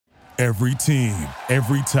Every team,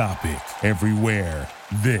 every topic, everywhere.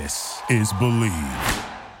 This is Believe.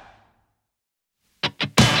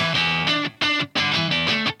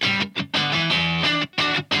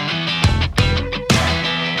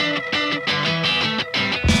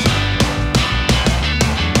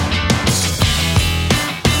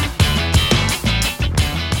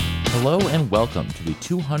 Hello and welcome to the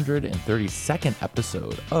 232nd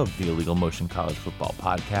episode of the Illegal Motion College Football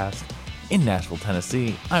Podcast. In Nashville,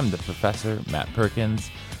 Tennessee, I'm the professor, Matt Perkins,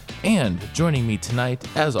 and joining me tonight,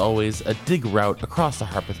 as always, a dig route across the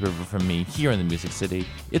Harpeth River from me here in the Music City,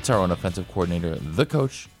 it's our own offensive coordinator, the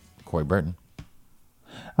coach, Corey Burton.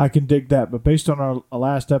 I can dig that, but based on our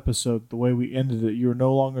last episode, the way we ended it, you are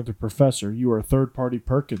no longer the professor, you are third-party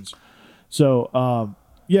Perkins. So,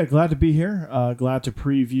 yeah, glad to be here, glad to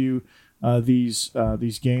preview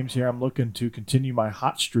these games here. I'm looking to continue my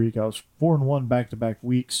hot streak. I was 4-1 back-to-back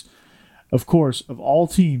weeks. Of course, of all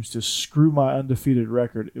teams to screw my undefeated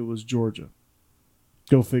record, it was Georgia.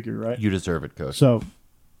 Go figure, right? You deserve it, Coach. So,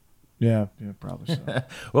 yeah, probably so.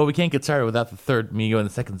 Well, we can't get started without the third Migo in the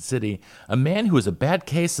second city. A man who is a bad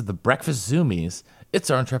case of the breakfast zoomies. It's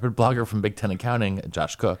our intrepid blogger from Big Ten Accounting,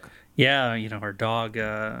 Josh Cook. Yeah, our dog,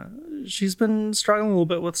 she's been struggling a little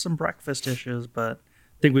bit with some breakfast issues, but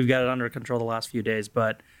I think we've got it under control the last few days.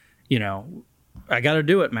 But, I got to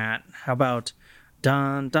do it, Matt. How about...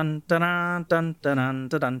 Dun dun dun dun dun dun dun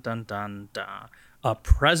dun dun dun dun. A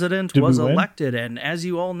president was elected, and as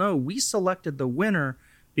you all know, we selected the winner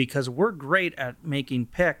because we're great at making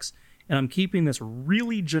picks, and I'm keeping this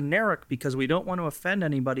really generic because we don't want to offend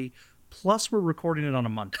anybody. Plus, we're recording it on a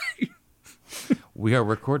Monday. We are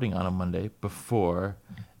recording on a Monday before.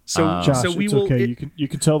 Josh, it's okay. You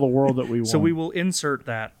can tell the world that we won. So we will insert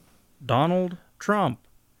that Donald Trump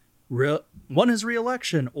won his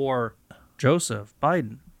re-election, or Joseph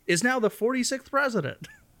Biden is now the 46th president.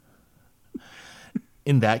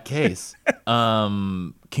 In that case,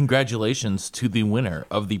 congratulations to the winner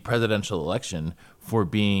of the presidential election for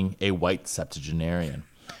being a white septuagenarian.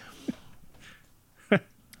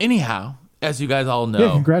 Anyhow, as you guys all know...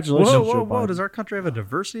 Yeah, congratulations, Whoa. Does our country have a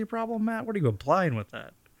diversity problem, Matt? What are you implying with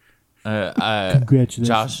that?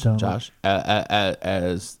 Congratulations, Josh,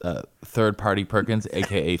 as third-party Perkins,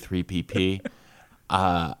 a.k.a. 3PP,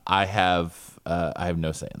 I have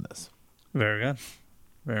no say in this. Very good.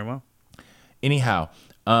 Very well. Anyhow,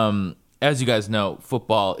 as you guys know,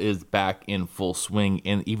 football is back in full swing,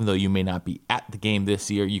 and even though you may not be at the game this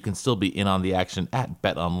year, you can still be in on the action at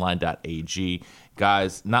betonline.ag.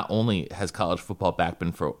 Guys, not only has college football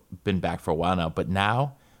been back for a while now, but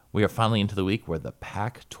now we are finally into the week where the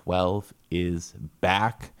Pac-12 is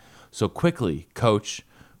back. So quickly, Coach,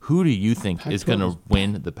 who do you think is going to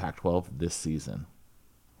win the Pac-12 this season?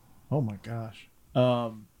 Oh my gosh.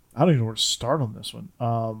 I don't even know where to start on this one.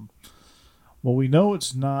 Well, we know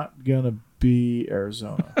it's not going to be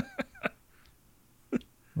Arizona. It's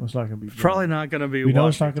not going to be. Probably not going to be. We know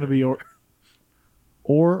it's not going to be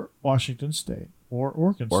or Washington State or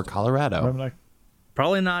Oregon State or Colorado.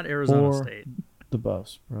 Probably not Arizona State. The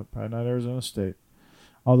Buffs. Probably not Arizona State.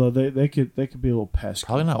 Although they could be a little pesky.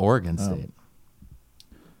 Probably not Oregon State.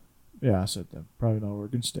 Yeah, I said that. Probably not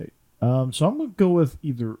Oregon State. So I'm going to go with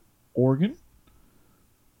either Oregon,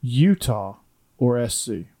 Utah, or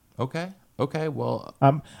SC. Okay. Well,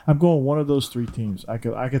 I'm going one of those three teams. I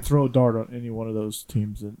could throw a dart on any one of those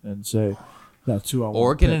teams and say that's who I want.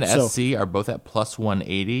 Oregon and SC are both at plus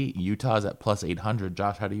 180. Utah's at plus 800.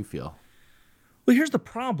 Josh, how do you feel? Well, here's the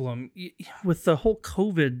problem with the whole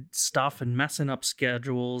COVID stuff and messing up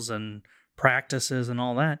schedules and practices and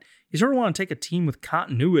all that. You sort of want to take a team with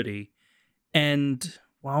continuity, and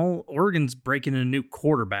Oregon's breaking in a new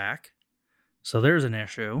quarterback, so there's an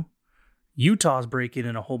issue. Utah's breaking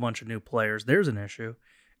in a whole bunch of new players. There's an issue.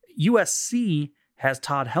 USC has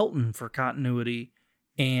Todd Helton for continuity,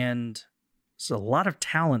 and it's a lot of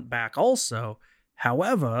talent back also.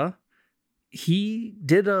 However, he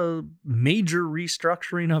did a major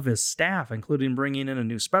restructuring of his staff, including bringing in a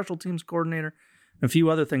new special teams coordinator and a few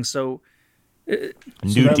other things. So, a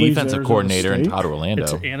new defensive coordinator in Todd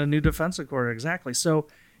Orlando. And a new defensive coordinator, exactly. So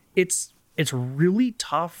it's really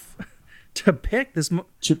tough to pick this.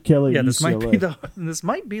 Chip Kelly. Yeah, this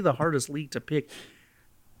might be the hardest league to pick,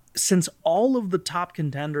 since all of the top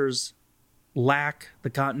contenders lack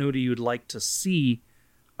the continuity you'd like to see.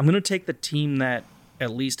 I'm going to take the team that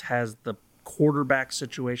at least has the quarterback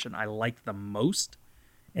situation I like the most,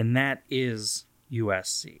 and that is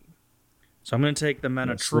USC. So I'm going to take the men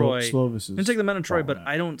of Troy. I'm going to take the men of Troy, but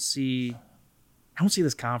I don't see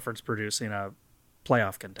this conference producing a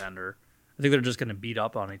playoff contender. I think they're just going to beat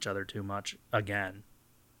up on each other too much again.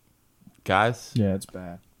 Guys, Yeah, it's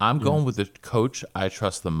bad. I'm going with the coach I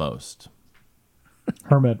trust the most,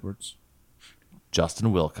 Herm Edwards.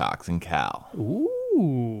 Justin Wilcox and Cal.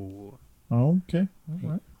 Ooh, Okay. All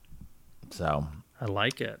right. So, I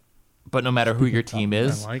like it. but no matter who your team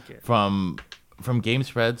is, I like it. from game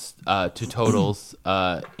spreads to totals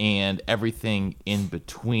and everything in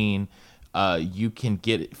between, you can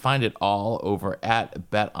find it all over at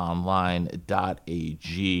betonline.ag.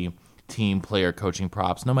 Team, player, coaching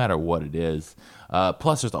props, no matter what it is.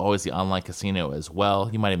 Plus, there's always the online casino as well.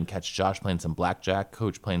 You might even catch Josh playing some blackjack,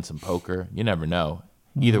 Coach playing some poker. You never know.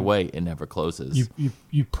 Either way, it never closes.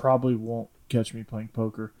 You probably won't catch me playing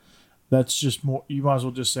poker. That's just more. You might as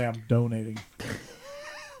well just say I'm donating.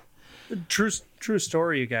 True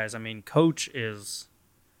story, you guys. I mean, Coach is,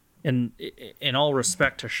 in all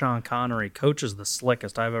respect to Sean Connery, Coach is the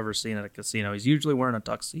slickest I've ever seen at a casino. He's usually wearing a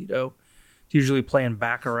tuxedo. He's usually playing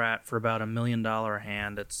baccarat for about $1 million a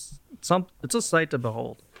hand. It's a sight to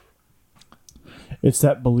behold. It's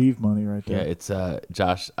that believe money right there. Yeah, it's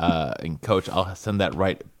Josh and Coach. I'll send that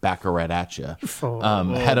right baccarat at you.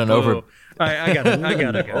 Head on over. I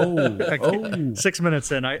gotta go. 6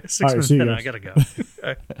 minutes in. 6 minutes in. I gotta go.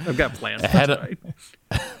 I've got plans for tonight.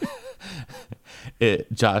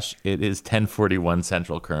 Josh, it is 10:41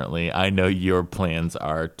 Central currently. I know your plans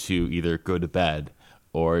are to either go to bed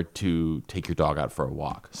or to take your dog out for a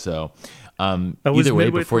walk. So, I was either way,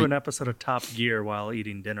 midway before through an episode of Top Gear while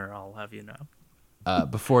eating dinner. I'll have you know.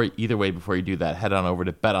 before you do that, head on over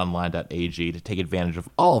to betonline.ag to take advantage of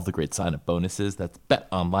all of the great sign-up bonuses. That's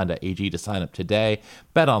betonline.ag to sign up today.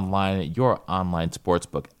 BetOnline, your online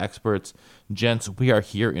sportsbook experts. Gents, we are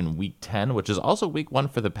here in Week 10, which is also Week 1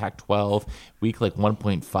 for the Pac-12, Week like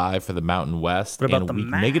 1.5 for the Mountain West, What about and the Week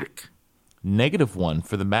MAC? negative 1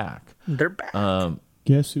 for the MAC. They're back.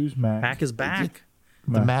 Guess who's Mac? MAC is back.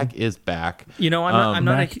 The MAC is back. You know, I'm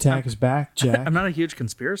not Mac attack is back, Jack. I'm not a huge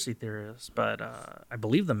conspiracy theorist, but I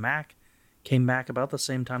believe the Mac came back about the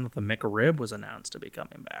same time that the McRib was announced to be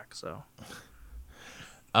coming back. So,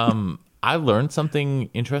 I learned something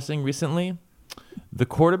interesting recently. The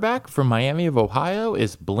quarterback from Miami of Ohio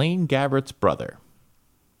is Blaine Gabbert's brother.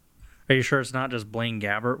 are you sure it's not just Blaine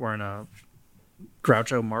Gabbert wearing a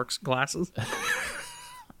Groucho Marx glasses?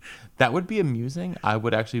 That would be amusing. I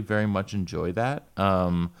would actually very much enjoy that.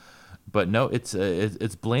 But no, it's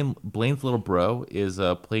Blaine. Blaine's little bro is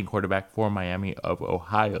playing quarterback for Miami of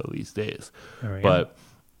Ohio these days. There we go.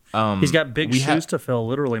 But He's got big shoes to fill.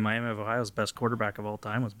 Literally, Miami of Ohio's best quarterback of all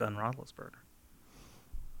time was Ben Roethlisberger.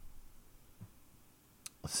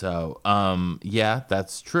 So yeah,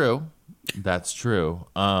 that's true. That's true.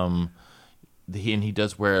 And he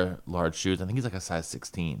does wear large shoes. I think he's like a size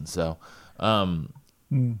 16. So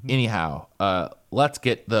anyhow, let's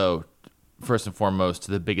get though first and foremost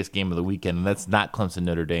to the biggest game of the weekend, and that's not Clemson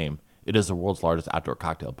Notre Dame. It is the world's largest outdoor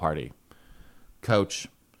cocktail party. Coach,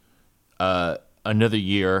 another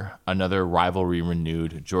year, another rivalry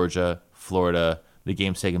renewed. Georgia, Florida. The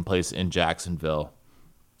game's taking place in Jacksonville.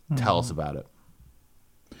 Tell us about it.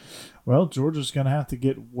 Well, Georgia's going to have to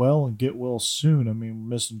get well soon. I mean,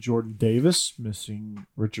 missing Jordan Davis, missing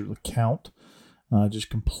Richard LeCount, just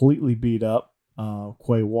completely beat up.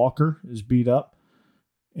 Quay Walker is beat up,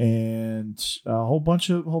 and a whole bunch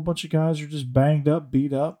of guys are just banged up,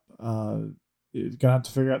 beat up. Going to have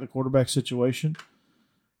to figure out the quarterback situation.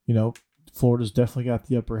 You know, Florida's definitely got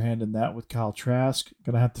the upper hand in that with Kyle Trask.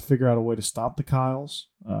 Going to have to figure out a way to stop the Kyles.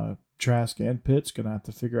 Trask and Pitts going to have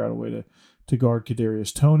to figure out a way to guard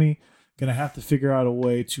Kadarius Toney. Going to have to figure out a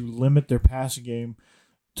way to limit their passing game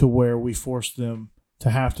to where we force them to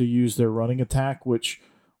have to use their running attack, which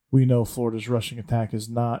we know Florida's rushing attack is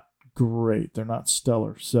not great. They're not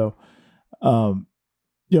stellar. So,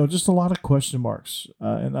 just a lot of question marks.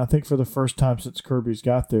 And I think for the first time since Kirby's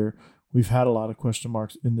got there, we've had a lot of question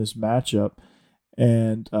marks in this matchup.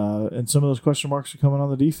 And some of those question marks are coming on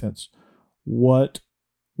the defense. What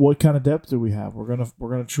kind of depth do we have? We're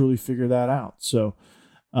gonna truly figure that out. So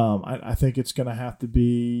I think it's gonna have to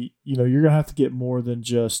be, you're gonna have to get more than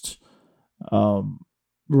just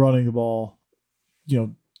running the ball,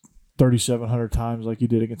 3,700 times like you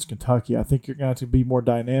did against Kentucky. I think you're gonna have to be more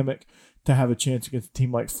dynamic to have a chance against a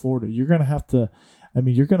team like Florida. You're gonna have to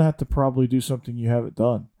probably do something you haven't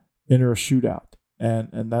done, enter a shootout,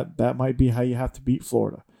 and that might be how you have to beat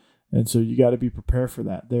Florida. And so you got to be prepared for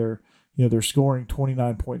that. They're scoring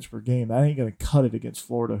 29 points per game. That ain't going to cut it against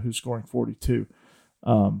Florida, who's scoring 42.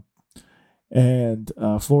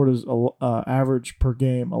 Florida's average per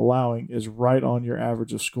game allowing is right on your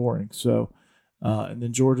average of scoring. So, and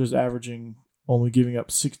then Georgia's averaging only giving up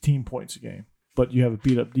 16 points a game, but you have a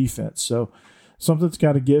beat up defense. So something's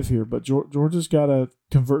got to give here. But Georgia's got to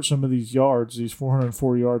convert some of these yards, these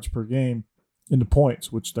 404 yards per game, into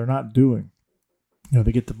points, which they're not doing.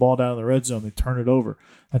 They get the ball down in the red zone, they turn it over.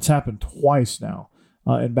 That's happened twice now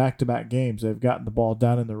in back-to-back games. They've gotten the ball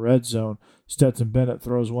down in the red zone. Stetson Bennett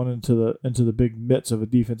throws one into the big mitts of a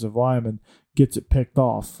defensive lineman, gets it picked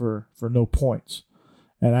off for no points,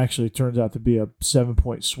 and actually turns out to be a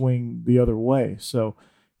 7-point swing the other way. So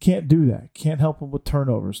can't do that. Can't help him with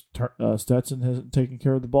turnovers. Stetson hasn't taken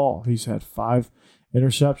care of the ball. He's had 5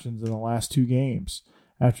 interceptions in the last 2 games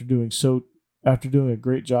after doing a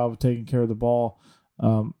great job of taking care of the ball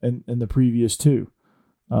in the previous 2.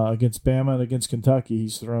 Against Bama and against Kentucky,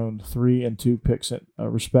 he's thrown 3 and 2 picks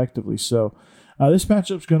respectively. So this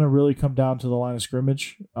matchup's going to really come down to the line of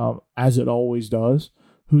scrimmage, as it always does.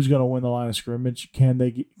 Who's going to win the line of scrimmage? Can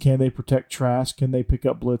they protect Trask? Can they pick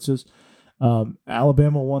up blitzes?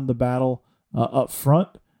 Alabama won the battle up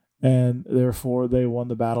front, and therefore they won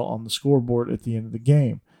the battle on the scoreboard at the end of the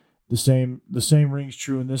game. The same rings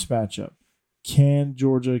true in this matchup. Can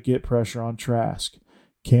Georgia get pressure on Trask?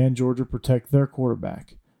 Can Georgia protect their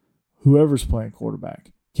quarterback? Whoever's playing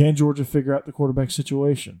quarterback. Can Georgia figure out the quarterback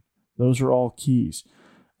situation? Those are all keys.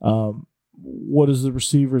 What is the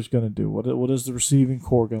receivers going to do? What is the receiving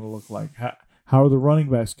core going to look like? How are the running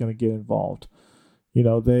backs going to get involved?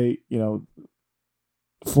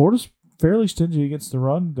 Florida's fairly stingy against the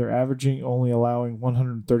run. They're averaging only allowing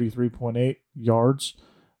 133.8 yards,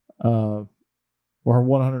 or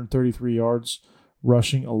 133 yards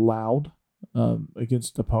rushing allowed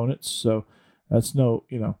against opponents. So that's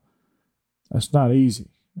that's not easy.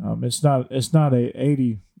 It's not a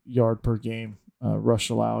 80-yard per game rush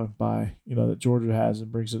allowed by that Georgia has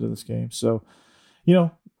and brings it to this game. So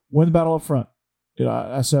win the battle up front.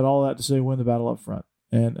 I said all that to say win the battle up front,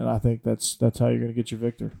 and I think that's how you're going to get your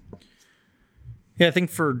victor. Yeah, I think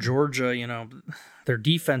for Georgia, their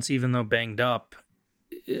defense, even though banged up,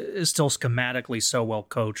 is still schematically so well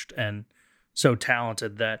coached and so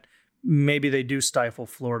talented that maybe they do stifle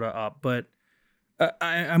Florida up. But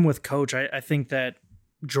I'm with Coach. I think that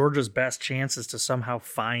Georgia's best chance is to somehow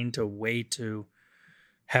find a way to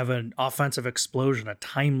have an offensive explosion, a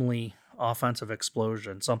timely offensive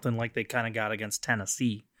explosion, something like they kind of got against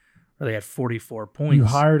Tennessee, where they had 44 points. You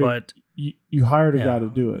hired a guy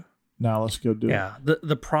to do it. Now let's go do it. Yeah,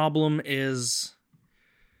 the problem is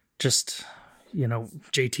just,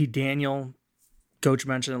 JT Daniel, Coach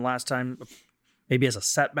mentioned it last time, maybe has a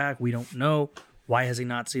setback. We don't know. Why has he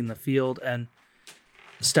not seen the field? And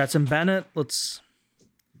Stetson Bennett, let's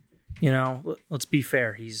be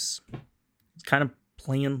fair. He's kind of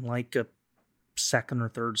playing like a second or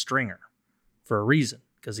third stringer for a reason,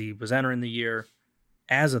 because he was entering the year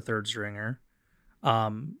as a third stringer.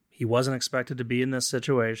 He wasn't expected to be in this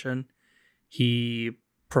situation. He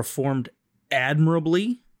performed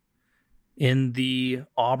admirably in the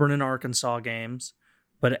Auburn and Arkansas games,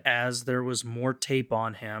 but as there was more tape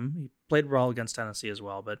on him, he played well against Tennessee as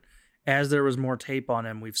well, but as there was more tape on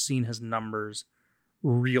him, we've seen his numbers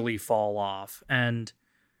really fall off. And,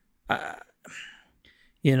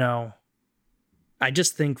 I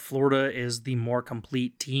just think Florida is the more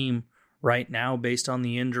complete team right now based on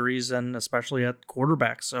the injuries and especially at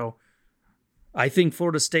quarterback. So I think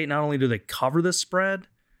Florida State, not only do they cover this spread,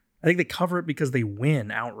 I think they cover it because they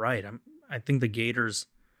win outright. I think the Gators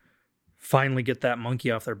finally get that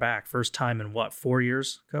monkey off their back. First time in 4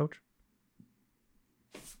 years, Coach?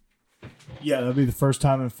 Yeah, that'll be the first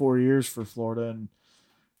time in 4 years for Florida, and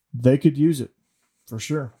they could use it for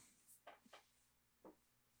sure.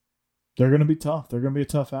 They're going to be tough. They're going to be a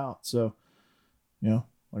tough out. So,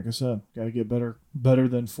 like I said, got to get better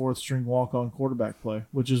than fourth string walk-on quarterback play,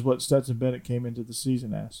 which is what Stetson Bennett came into the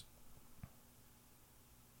season as.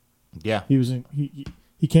 Yeah,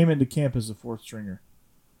 he came into camp as a fourth stringer,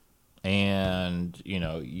 and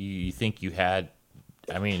you think you had,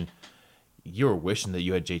 you were wishing that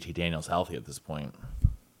you had JT Daniels healthy at this point.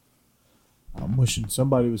 I'm wishing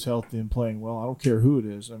somebody was healthy and playing well. I don't care who it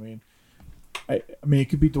is. It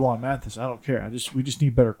could be DeJuan Mathis. I don't care. We just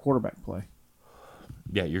need better quarterback play.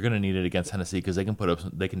 Yeah, you're going to need it against Tennessee because they can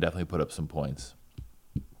definitely put up some points.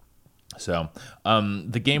 So,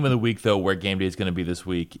 the game of the week, though, where game day is going to be this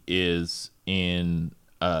week, is in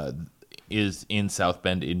South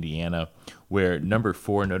Bend, Indiana, where number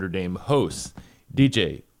 4 Notre Dame hosts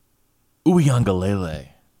DJ Uiagalelei,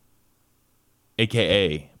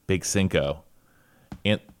 a.k.a. Big Cinco,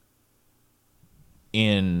 and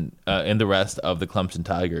in the rest of the Clemson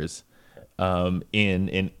Tigers in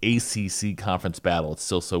an ACC conference battle. It's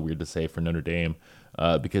still so weird to say for Notre Dame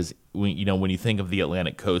because when you think of the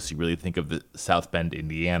Atlantic Coast, you really think of the South Bend,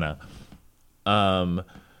 Indiana.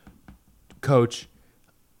 Coach,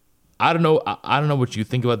 I don't know. I don't know what you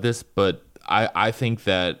think about this, but I think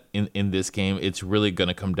that in this game, it's really going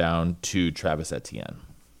to come down to Travis Etienne.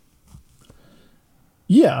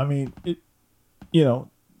 Yeah, I mean,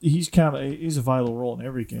 he's a vital role in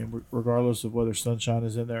every game, regardless of whether Sunshine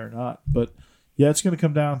is in there or not. But yeah, it's going to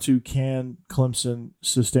come down to, can Clemson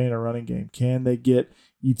sustain a running game? Can they get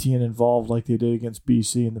Etienne involved like they did against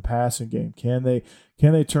BC in the passing game? Can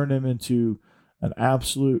they turn him into an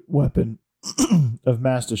absolute weapon of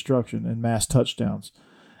mass destruction and mass touchdowns?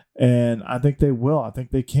 And I think they will. I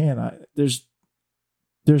think they can. There's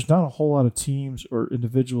not a whole lot of teams or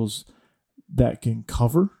individuals that can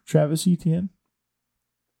cover Travis Etienne,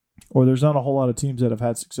 or there's not a whole lot of teams that have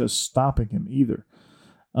had success stopping him either.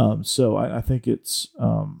 So I think it's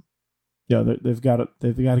they've got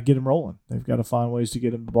to get him rolling. They've got to find ways to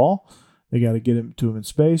get him the ball. They got to get him in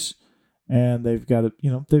space, and they've got to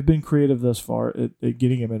they've been creative thus far at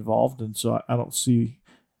getting him involved. And so I don't see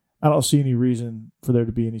any reason for there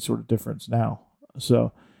to be any sort of difference now.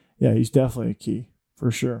 So yeah, he's definitely a key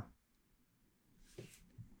for sure.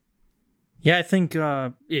 Yeah, I think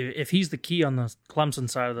if he's the key on the Clemson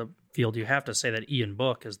side of the field, you have to say that Ian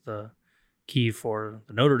Book is the key for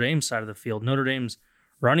the Notre Dame side of the field. Notre Dame's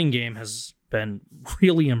running game has been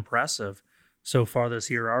really impressive so far this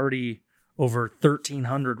year, already over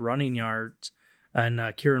 1,300 running yards, and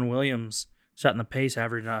Kieran Williams setting the pace,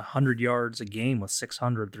 averaging 100 yards a game with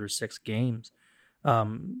 600 through 6 games.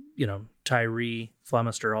 Tyree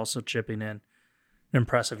Flemister also chipping in an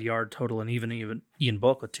impressive yard total, and even Ian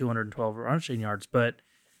Book with 212 rushing yards. But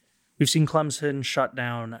we've seen Clemson shut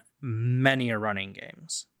down many running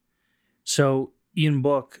games. So Ian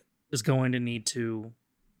Book is going to need to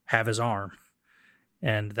have his arm.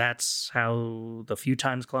 And that's how the few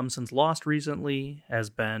times Clemson's lost recently has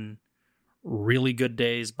been really good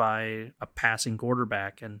days by a passing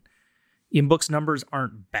quarterback. And Ian Book's numbers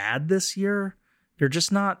aren't bad this year. They're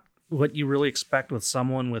just not what you really expect with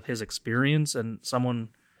someone with his experience and someone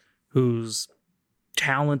whose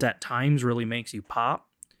talent at times really makes you pop.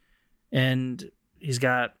 And he's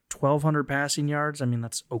got 1,200 passing yards. I mean,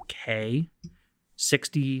 that's okay.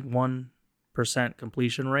 61%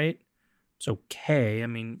 completion rate. It's okay. I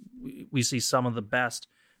mean, we see some of the best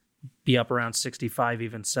be up around 65,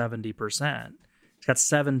 even 70%. He's got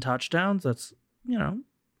 7 touchdowns. That's,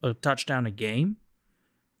 a touchdown a game.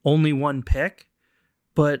 Only 1 pick.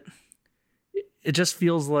 But it just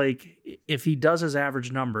feels like if he does his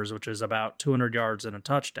average numbers, which is about 200 yards and a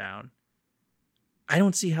touchdown, I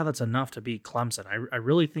don't see how that's enough to beat Clemson. I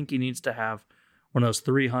really think he needs to have one of those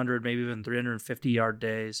 300, maybe even 350-yard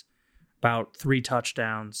days, about 3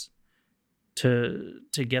 touchdowns to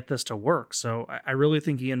get this to work. So I really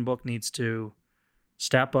think Ian Book needs to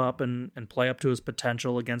step up and play up to his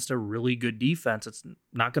potential against a really good defense. It's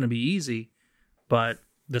not going to be easy, but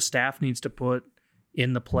the staff needs to put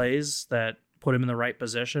in the plays that put him in the right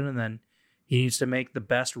position, and then he needs to make the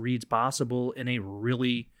best reads possible in a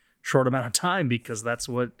really short amount of time, because that's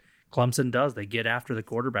what Clemson does. They get after the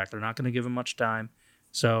quarterback. They're not going to give him much time.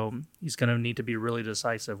 So he's going to need to be really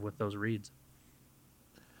decisive with those reads.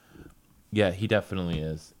 Yeah, he definitely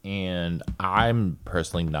is. And I'm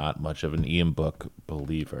personally not much of an Ian Book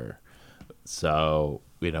believer. So,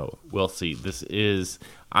 we'll see. This is,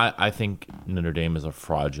 I think Notre Dame is a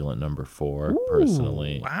fraudulent number 4,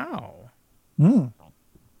 personally. Wow.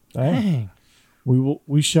 Dang.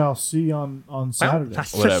 We shall see on Saturday. Well,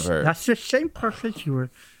 Whatever. That's the same person. You were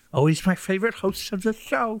always my favorite host of the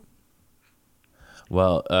show.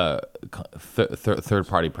 Well,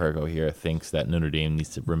 third-party Pergo here thinks that Notre Dame needs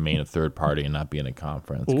to remain a third party and not be in a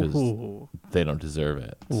conference because they don't deserve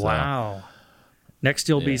it. Wow. Next,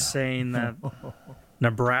 you'll be saying that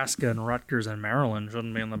Nebraska and Rutgers and Maryland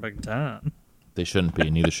shouldn't be in the Big Ten. They shouldn't be.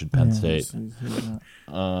 Neither should Penn State.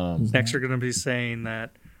 Next, you're going to be saying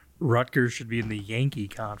that Rutgers should be in the Yankee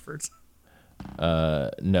Conference.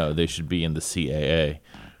 No, they should be in the CAA.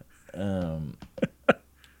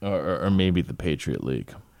 Or maybe the Patriot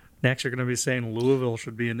League. Next, you're going to be saying Louisville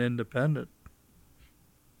should be an independent.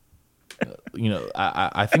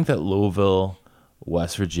 I think that Louisville,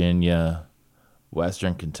 West Virginia,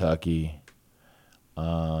 Western Kentucky,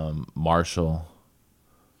 Marshall,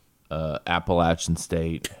 Appalachian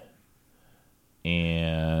State,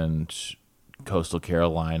 and Coastal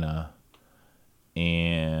Carolina,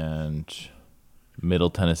 and Middle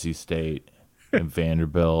Tennessee State, and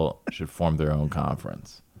Vanderbilt should form their own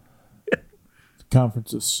conference.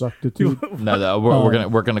 Conference of suctitude. No,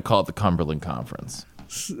 we're gonna call it the Cumberland Conference.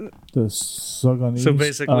 The Suganese. So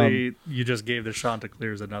basically, you just gave the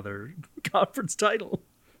Chanticleers another conference title.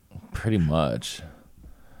 Pretty much.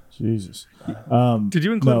 Jesus. Did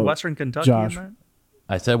you include no, Western Kentucky Josh. in that?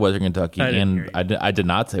 I said Western Kentucky, I didn't hear and you. I did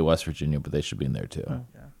not say West Virginia, but they should be in there too.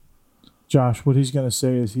 Josh, what he's going to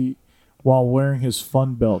say is while wearing his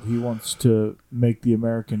fun belt, he wants to make the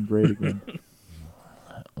American great again.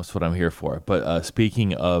 That's what I'm here for. But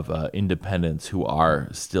speaking of independents who are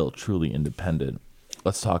still truly independent,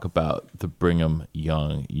 let's talk about the Brigham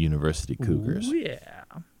Young University Cougars. Ooh, yeah.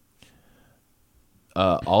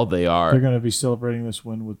 All they are, They're going to be celebrating this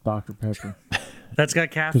win with Dr. Pepper. That's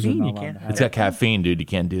got 'Cause they're caffeine. not You allowed can't. to have it's got caffeine, dude. You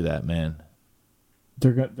can't do that, man.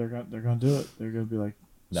 They're going to do it. They're going to be like,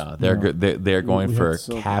 No, you know, they're going we for have to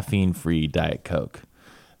celebrate. caffeine-free Diet Coke.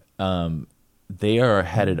 They are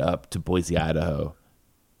headed up to Boise, Idaho,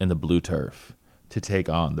 in the blue turf to take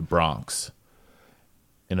on the Bronx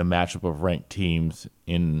in a matchup of ranked teams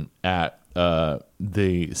at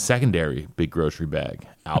the secondary Big Grocery Bag,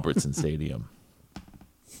 Albertson Stadium.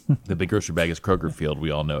 The Big Grocery Bag is Kroger Field,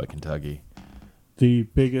 we all know at Kentucky. the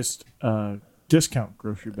biggest discount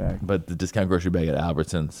grocery bag. But the discount grocery bag at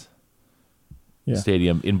Albertsons Yeah.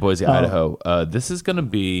 Stadium in Boise, Idaho. This is gonna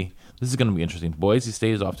be interesting. Boise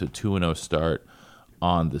State is off to a 2-0 start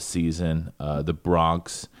on the season. The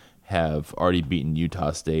Bronx have already beaten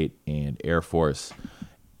Utah State and Air Force,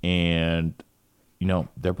 and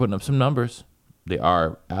they're putting up some numbers. They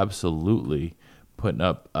are absolutely putting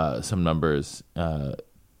up some numbers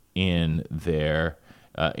in their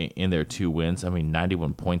 2 wins. I mean,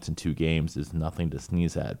 91 points in 2 games is nothing to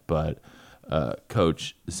sneeze at, but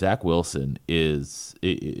Coach Zach Wilson is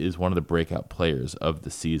one of the breakout players of the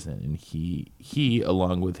season, and he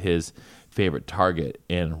along with his favorite target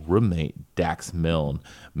and roommate Dax Milne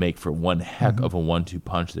make for one heck of a 1-2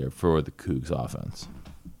 punch there for the Cougs offense.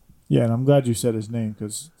 Yeah, and I'm glad you said his name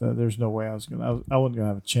because there's no way I wasn't gonna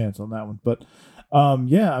have a chance on that one. But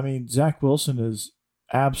yeah, I mean Zach Wilson is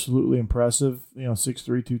absolutely impressive.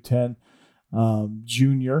 6'3", 210,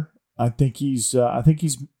 junior. I think he's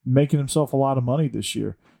making himself a lot of money this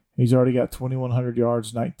year. He's already got 2,100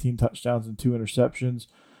 yards, 19 touchdowns, and 2 interceptions.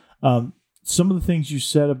 Some of the things you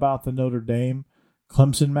said about the Notre Dame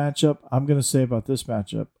Clemson matchup, I'm going to say about this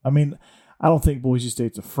matchup. I mean, I don't think Boise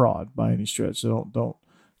State's a fraud by any stretch. So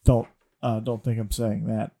don't think I'm saying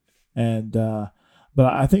that. And but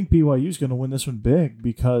I think BYU is going to win this one big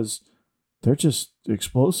because they're just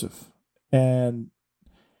explosive, and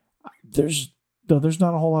there's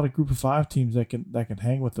not a whole lot of Group of 5 teams that can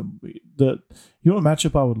hang with them. A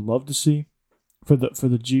matchup I would love to see for the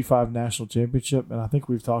G5 national championship, and I think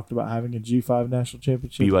we've talked about having a G5 national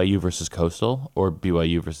championship. BYU versus Coastal or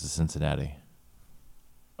BYU versus Cincinnati?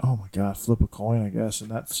 Oh my God, flip a coin, I guess in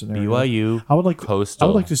that scenario. BYU, I would like Coastal. I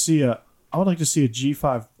would like to see a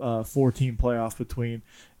G5 4-team playoff between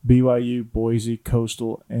BYU, Boise,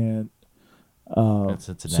 Coastal, and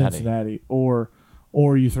Cincinnati, or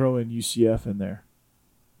you throw in UCF in there.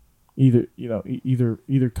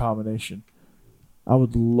 Either combination. I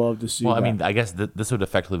would love to see. Well, that. I mean, I guess this would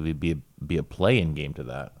effectively be a play-in game to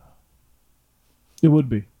that. It would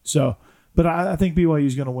be so, but I think BYU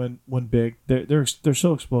is going to win big. They're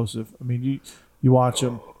so explosive. I mean, you watch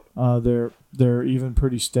them. They're even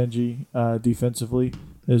pretty stingy defensively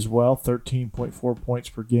as well. 13.4 points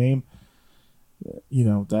per game.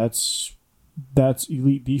 That's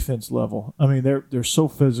elite defense level. I mean, they're so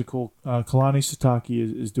physical. Kalani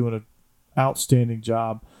Sitake is doing an outstanding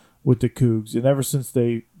job with the Cougs, and ever since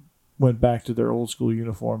they went back to their old school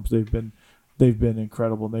uniforms, they've been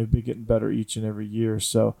incredible, and they've been getting better each and every year.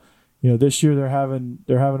 So, this year they're having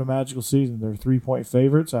a magical season. They're 3-point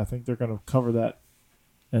favorites. I think they're going to cover that,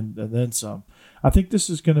 and then some. I think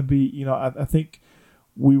this is going to be. I think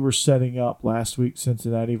we were setting up last week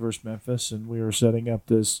Cincinnati versus Memphis, and we were setting up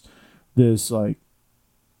this like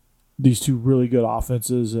these 2 really good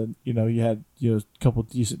offenses, and you had a couple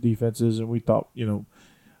decent defenses, and we thought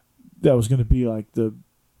that was going to be like the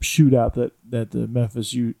shootout that the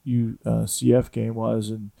Memphis UCF game was,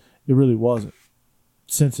 and it really wasn't.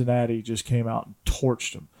 Cincinnati just came out and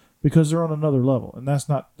torched them because they're on another level, and that's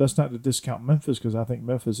not to discount Memphis because I think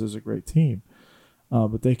Memphis is a great team,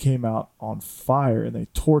 but they came out on fire and they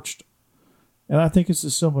torched them, and I think it's a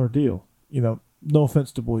similar deal. No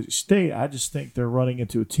offense to Boise State, I just think they're running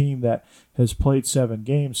into a team that has played 7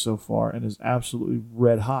 games so far and is absolutely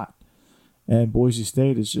red hot. And Boise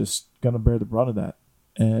State is just going to bear the brunt of that.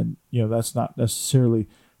 And, that's not necessarily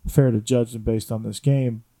fair to judge them based on this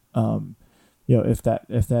game, if that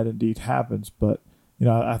indeed happens. But,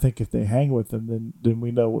 I think if they hang with them, then we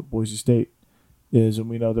know what Boise State is, and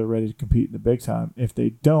we know they're ready to compete in the big time. If they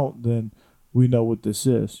don't, then we know what this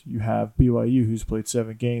is. You have BYU, who's played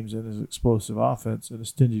 7 games and is explosive offense and a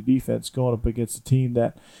stingy defense, going up against a team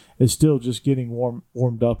that is still just getting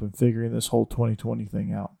warmed up and figuring this whole 2020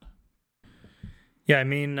 thing out. Yeah, I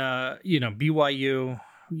mean, BYU,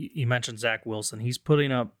 you mentioned Zach Wilson. He's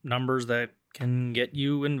putting up numbers that can get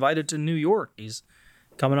you invited to New York. He's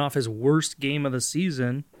coming off his worst game of the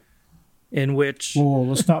season, in which... Well,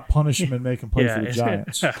 let's not punish him and make him play for the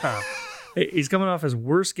Giants. He's coming off his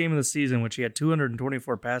worst game of the season, which he had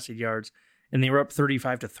 224 passing yards, and they were up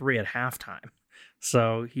 35-3 at halftime.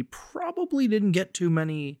 So he probably didn't get too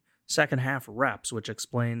many second half reps, which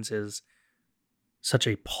explains his such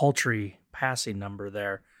a paltry passing number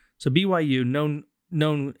there. So BYU, known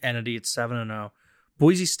entity at 7-0.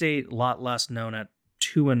 Boise State, a lot less known at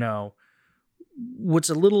 2-0. What's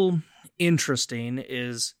a little interesting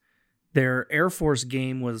is their Air Force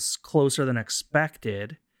game was closer than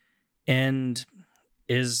expected. And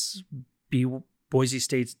is Boise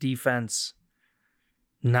State's defense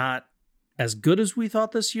not as good as we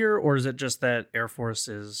thought this year? Or is it just that Air Force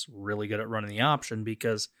is really good at running the option?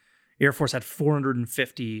 Because Air Force had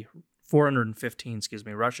 415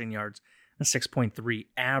 rushing yards and 6.3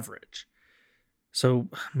 average. So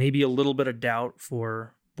maybe a little bit of doubt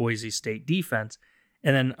for Boise State defense.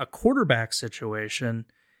 And then a quarterback situation,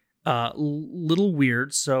 little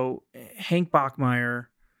weird. So Hank Bachmeier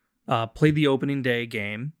played the opening day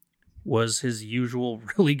game, was his usual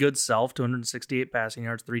really good self, 268 passing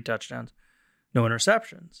yards, 3 touchdowns, no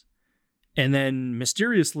interceptions. And then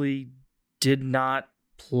mysteriously did not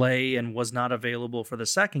play and was not available for the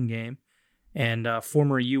second game. And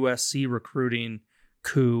former USC recruiting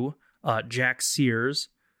coup, Jack Sears,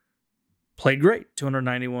 played great,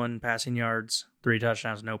 291 passing yards, 3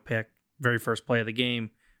 touchdowns, no pick. Very first play of the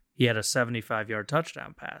game, he had a 75-yard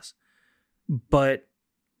touchdown pass. But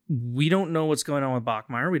we don't know what's going on with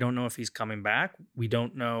Bachmeier. We don't know if he's coming back. We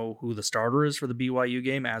don't know who the starter is for the BYU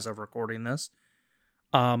game as of recording this.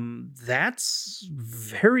 That's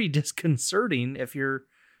very disconcerting if you're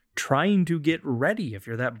trying to get ready, if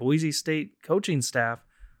you're that Boise State coaching staff,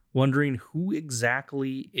 wondering who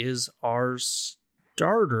exactly is our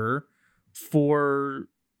starter for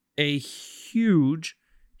a huge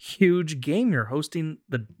game. You're hosting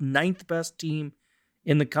the 9th best team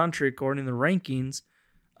in the country, according to the rankings.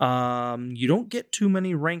 You don't get too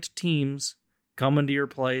many ranked teams coming to your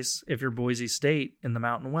place if you're Boise State in the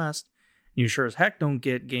Mountain West. You sure as heck don't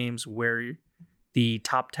get games where the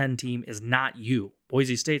top 10 team is not you.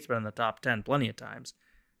 Boise State's been in the top 10 plenty of times.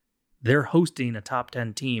 They're hosting a top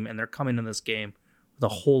 10 team, and they're coming in this game with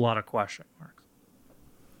a whole lot of question marks.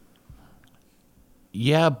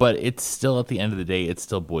 Yeah, but it's still, at the end of the day, it's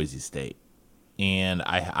still Boise State. And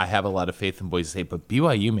I have a lot of faith in Boise State, but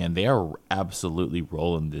BYU, man, they are absolutely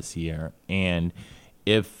rolling this year. And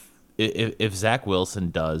if Zach Wilson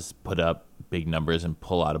does put up big numbers and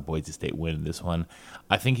pull out a Boise State win in this one,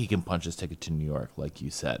 I think he can punch his ticket to New York, like you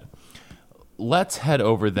said. Let's head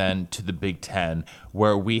over then to the Big Ten,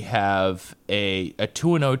 where we have a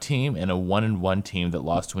 2-0 team and a 1-1 team that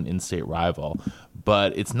lost to an in-state rival.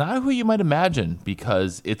 But it's not who you might imagine,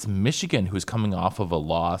 because it's Michigan who's coming off of a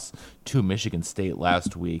loss to Michigan State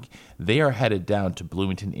last week. They are headed down to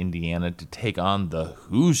Bloomington, Indiana to take on the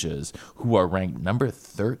Hoosiers, who are ranked number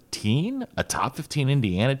 13, a top 15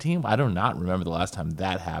 Indiana team. I do not remember the last time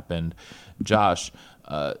that happened. Josh,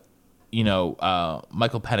 Michael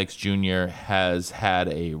Penix Jr. has had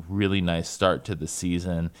a really nice start to the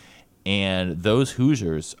season, and those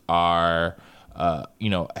Hoosiers are,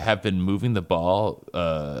 have been moving the ball,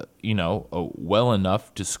 well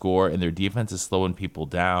enough to score, and their defense is slowing people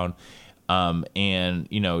down.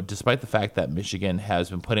 Despite the fact that Michigan has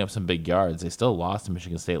been putting up some big yards, they still lost to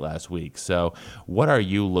Michigan State last week. So what are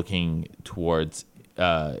you looking towards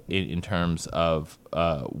in terms of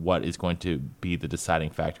what is going to be the deciding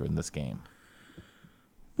factor in this game?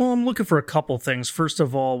 Well, I'm looking for a couple things. First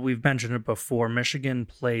of all, we've mentioned it before. Michigan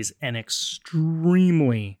plays an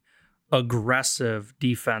extremely aggressive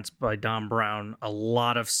defense by Don Brown. A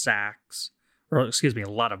lot of a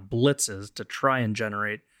lot of blitzes to try and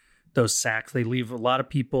generate those sacks. They leave a lot of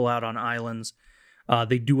people out on islands.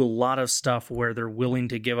 They do a lot of stuff where they're willing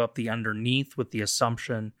to give up the underneath with the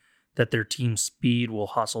assumption that their team's speed will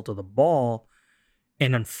hustle to the ball.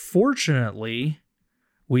 And unfortunately,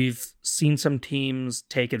 we've seen some teams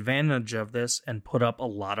take advantage of this and put up a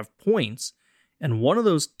lot of points. And one of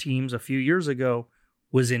those teams a few years ago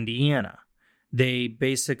was Indiana. They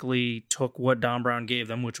basically took what Don Brown gave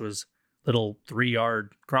them, which was little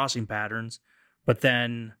 3-yard crossing patterns, but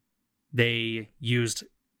then they used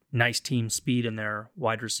nice team speed in their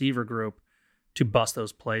wide receiver group to bust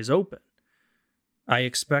those plays open. I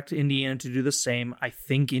expect Indiana to do the same. I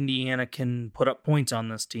think Indiana can put up points on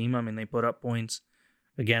this team. I mean, they put up points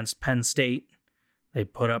against Penn State. They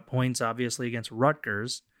put up points, obviously, against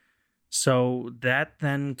Rutgers. So that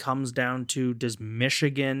then comes down to, does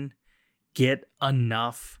Michigan get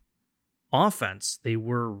enough offense? They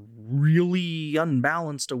were really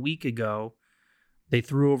unbalanced a week ago. They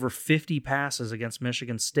threw over 50 passes against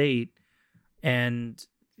Michigan State, and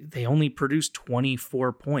they only produced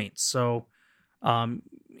 24 points. So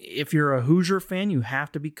if you're a Hoosier fan, you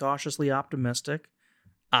have to be cautiously optimistic.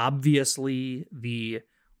 Obviously, the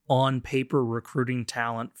on-paper recruiting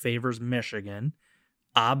talent favors Michigan.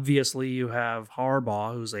 Obviously, you have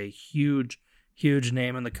Harbaugh, who's a huge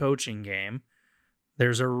name in the coaching game.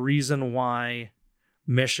 There's a reason why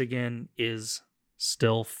Michigan is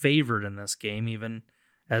still favored in this game, even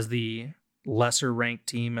as the lesser-ranked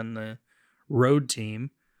team and the road team.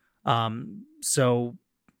 So,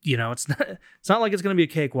 it's not like it's going to be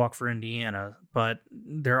a cakewalk for Indiana, but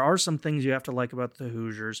there are some things you have to like about the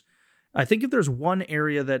Hoosiers. I think if there's one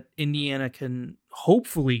area that Indiana can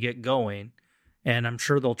hopefully get going, and I'm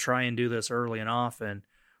sure they'll try and do this early and often,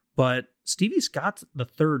 but Stevie Scott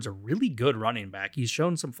III's a really good running back. He's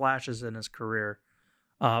shown some flashes in his career.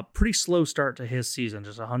 Pretty slow start to his season,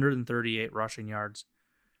 just 138 rushing yards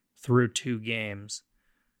through 2 games.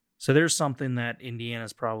 So there's something that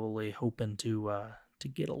Indiana's probably hoping to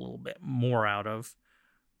get a little bit more out of.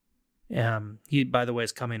 He, by the way,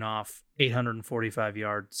 is coming off 845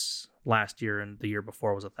 yards last year, and the year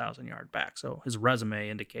before was a 1,000-yard back. So his resume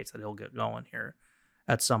indicates that he'll get going here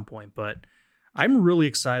at some point. But I'm really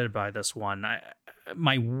excited by this one.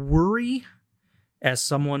 My worry, as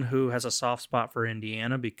someone who has a soft spot for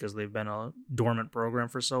Indiana because they've been a dormant program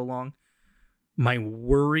for so long, my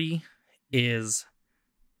worry is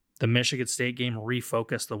the Michigan State game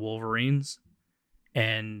refocused the Wolverines,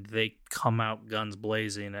 and they come out guns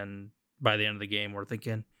blazing, and by the end of the game, we're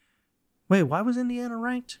thinking, wait, why was Indiana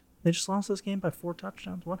ranked? They just lost this game by 4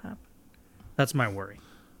 touchdowns. What happened? That's my worry.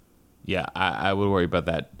 Yeah, I would worry about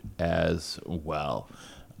that as well.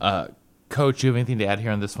 Coach, you have anything to add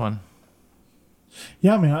here on this one?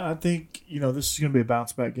 Yeah, I mean, I think, this is going to be a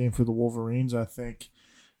bounce-back game for the Wolverines. I think,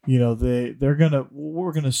 they're going to – what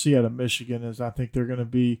we're going to see out of Michigan is I think they're going to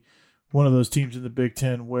be one of those teams in the Big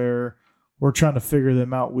Ten where we're trying to figure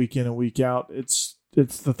them out week in and week out. It's the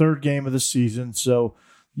 3rd game of the season, so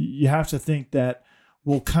you have to think that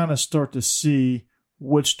we'll kind of start to see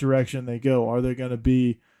which direction they go. Are they going to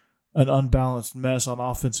be an unbalanced mess on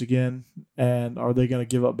offense again, and are they going to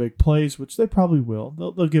give up big plays, which they probably will.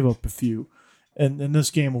 They'll give up a few, and this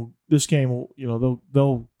game will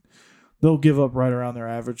they'll give up right around their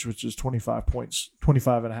average, which is 25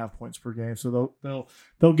 and a half points per game. So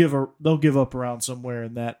they'll give up around somewhere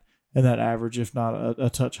in that average, if not a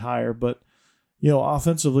touch higher. But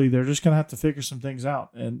offensively, they're just going to have to figure some things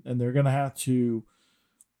out, and they're going to have to,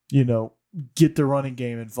 get the running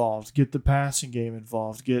game involved, get the passing game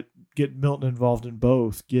involved, get Milton involved in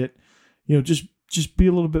both, just be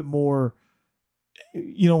a little bit more.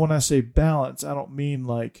 When I say balance, I don't mean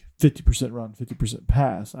like 50% run, 50%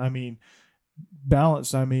 pass. I mean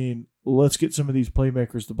balance. I mean, let's get some of these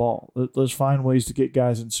playmakers the ball. Let's find ways to get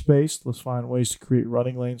guys in space. Let's find ways to create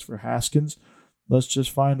running lanes for Haskins. Let's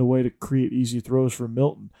just find a way to create easy throws for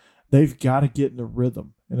Milton. They've got to get in a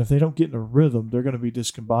rhythm. And if they don't get in a rhythm, they're going to be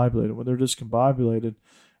discombobulated. When they're discombobulated,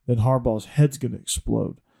 then Harbaugh's head's going to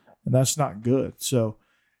explode. And that's not good. So,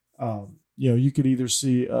 you could either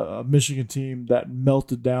see a Michigan team that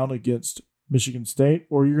melted down against Michigan State,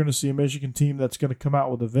 or you're going to see a Michigan team that's going to come out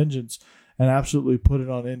with a vengeance and absolutely put it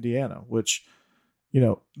on Indiana, which,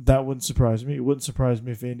 that wouldn't surprise me. It wouldn't surprise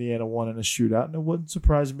me if Indiana won in a shootout, and it wouldn't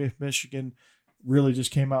surprise me if Michigan really just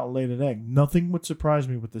came out and laid an egg. Nothing would surprise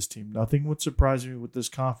me with this team. Nothing would surprise me with this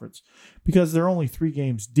conference because they're only 3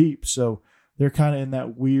 games deep. So they're kind of in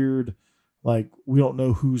that weird, like, we don't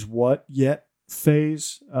know who's what yet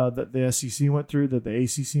phase that the SEC went through, that the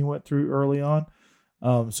ACC went through early on.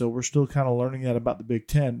 So we're still kind of learning that about the Big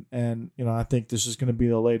Ten. And, I think this is going to be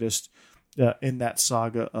the latest in that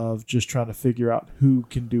saga of just trying to figure out who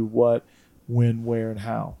can do what, when, where, and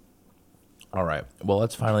how. All right. Well,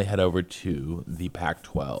 let's finally head over to the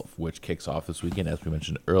Pac-12, which kicks off this weekend, as we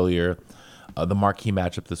mentioned earlier. The marquee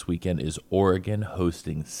matchup this weekend is Oregon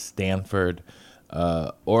hosting Stanford.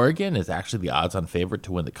 Oregon is actually the odds-on favorite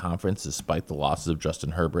to win the conference, despite the losses of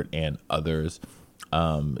Justin Herbert and others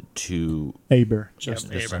to Aber.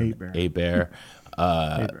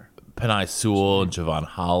 Penei Sewell and Javon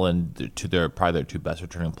Holland, probably their 2 best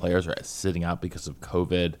returning players, are sitting out because of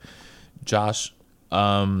COVID. Josh,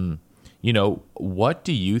 what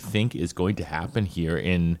do you think is going to happen here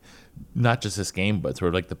in not just this game, but sort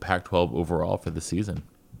of like the Pac-12 overall for the season?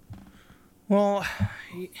 Well,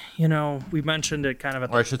 we mentioned it kind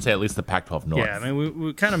of or I should say at least the Pac-12 North. Yeah, I mean,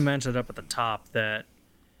 we kind of mentioned up at the top that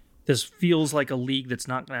this feels like a league that's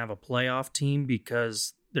not going to have a playoff team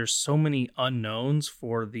because there's so many unknowns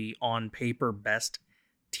for the on paper best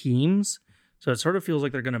teams. So it sort of feels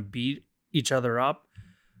like they're going to beat each other up.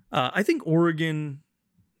 I think Oregon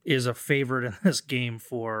is a favorite in this game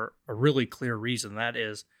for a really clear reason. That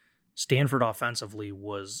is, Stanford offensively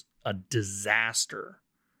was a disaster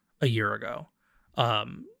a year ago.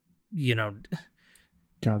 God,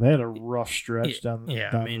 they had a rough stretch down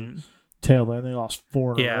the tail end. They lost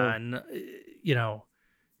 4 in a row. And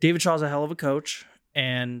David Shaw's a hell of a coach,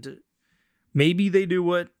 and maybe they do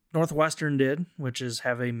what Northwestern did, which is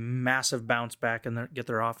have a massive bounce back and get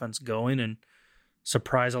their offense going and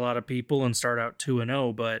surprise a lot of people and start out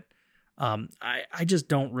 2-0. But I just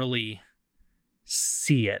don't really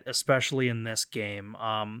see it, especially in this game.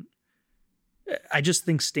 I just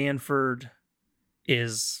think Stanford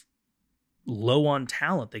is low on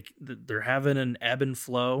talent. They're having an ebb and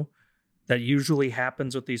flow that usually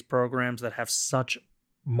happens with these programs that have such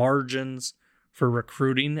margins for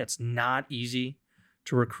recruiting. It's not easy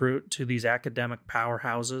to recruit to these academic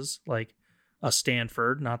powerhouses like a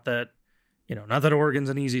Stanford. Not that Oregon's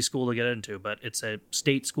an easy school to get into, but it's a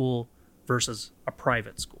state school versus a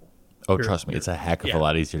private school. Oh, trust me, it's a heck of a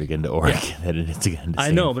lot easier to get into Oregon than it is to get into Stanford.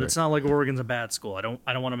 I know, but it's not like Oregon's a bad school. I don't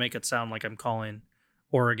want to make it sound like I'm calling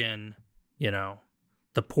Oregon,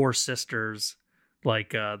 the poor sisters,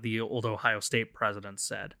 like the old Ohio State president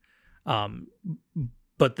said.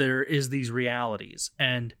 But there is these realities.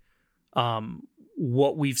 And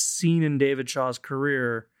what we've seen in David Shaw's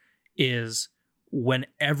career is when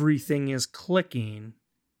everything is clicking,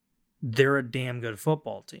 they're a damn good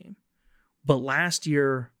football team. But last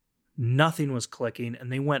year, nothing was clicking,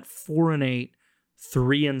 and they went 4-8,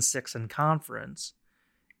 3-6 in conference.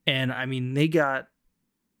 And I mean, they got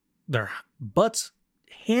their butts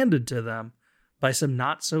handed to them by some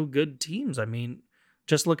not so good teams. I mean,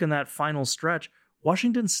 just look in that final stretch,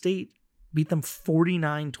 Washington State beat them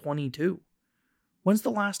 49-22. When's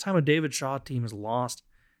the last time a David Shaw team has lost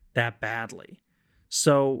that badly?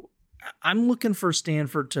 So I'm looking for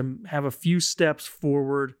Stanford to have a few steps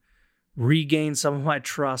forward, regain some of my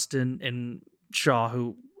trust in Shaw,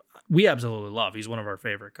 who we absolutely love. He's one of our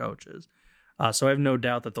favorite coaches. So I have no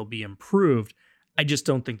doubt that they'll be improved. I just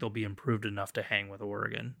don't think they'll be improved enough to hang with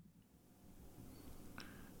Oregon.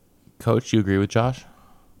 Coach, you agree with Josh?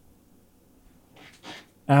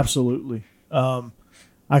 Absolutely.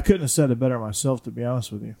 I couldn't have said it better myself, to be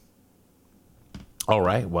honest with you. All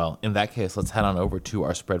right. Well, in that case, let's head on over to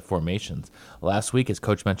our spread formations. Last week, as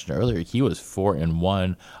Coach mentioned earlier, he was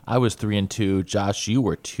 4-1. I was 3-2. Josh, you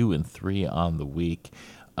were 2-3 on the week.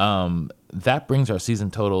 That brings our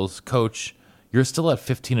season totals. Coach, you're still at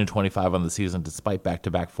 15-25 on the season, despite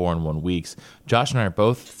back-to-back 4-1 weeks. Josh and I are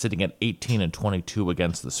both sitting at 18-22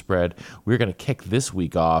 against the spread. We're going to kick this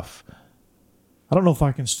week off. I don't know if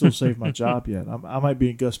I can still save my job yet. I might be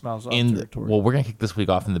in Gus Malzahn territory. Well, we're going to kick this week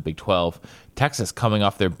off in the Big 12. Texas, coming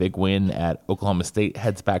off their big win at Oklahoma State,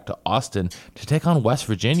 heads back to Austin to take on West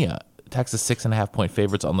Virginia. Texas 6.5-point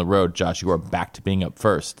favorites on the road. Josh, you are back to being up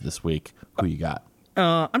first this week. Who you got?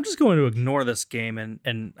 I'm just going to ignore this game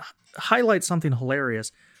and highlight something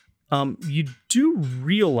hilarious. You do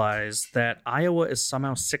realize that Iowa is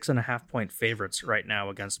somehow 6.5-point favorites right now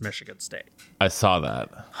against Michigan State. I saw that.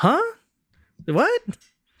 Huh?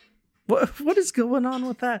 What is going on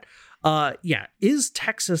with that? Is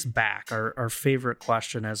Texas back? Our favorite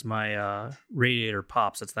question as my radiator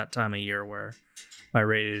pops. It's that time of year where my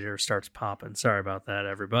radiator starts popping. Sorry about that,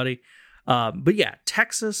 everybody. But yeah,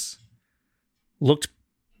 Texas looked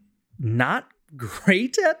not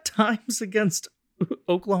great at times against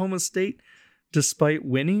Oklahoma State, despite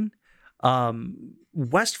winning.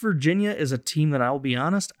 West Virginia is a team that I'll be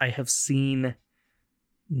honest, I have seen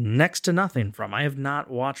next to nothing from. I have not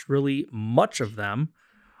watched really much of them,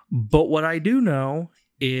 but what I do know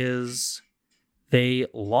is they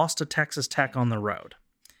lost to Texas Tech on the road,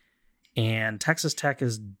 and Texas Tech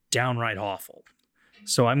is downright awful.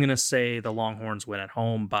 So I'm going to say the Longhorns win at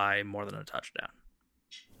home by more than a touchdown.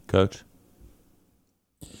 Coach?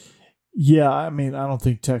 Yeah, I mean, I don't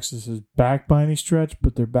think Texas is back by any stretch,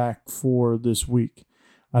 but they're back for this week.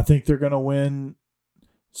 I think they're going to win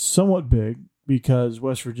somewhat big, because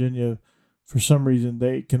West Virginia, for some reason,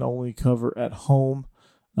 they can only cover at home.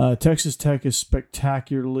 Texas Tech is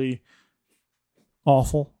spectacularly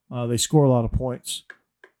awful. They score a lot of points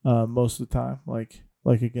most of the time, like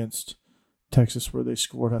against Texas, where they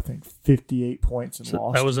scored, I think, 58 points and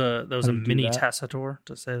lost. That was a mini Tessitore,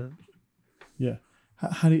 to say that. Yeah.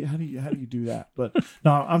 How do you do that? But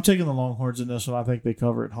no, I'm taking the Longhorns in this one. I think they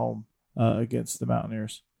cover at home against the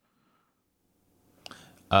Mountaineers.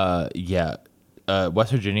 Yeah.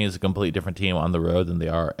 West Virginia is a completely different team on the road than they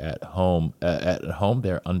are at home. At home,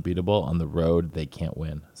 they're unbeatable. On the road, they can't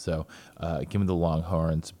win. So, give me the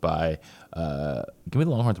Longhorns by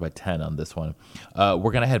 10 on this one.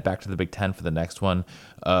 We're gonna head back to the Big Ten for the next one,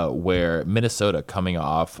 where Minnesota, coming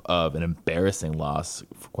off of an embarrassing loss,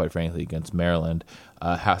 quite frankly, against Maryland,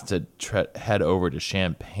 has to head over to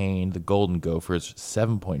Champaign. The Golden Gophers,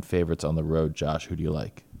 7-point favorites on the road. Josh, who do you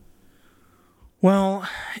like? Well,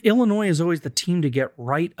 Illinois is always the team to get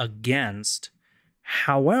right against.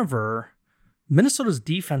 However, Minnesota's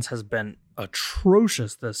defense has been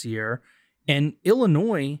atrocious this year, and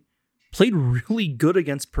Illinois played really good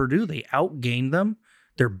against Purdue. They outgained them.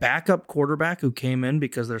 Their backup quarterback, who came in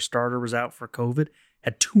because their starter was out for COVID,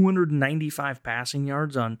 had 295 passing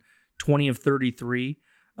yards on 20 of 33,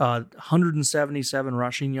 177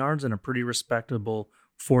 rushing yards, and a pretty respectable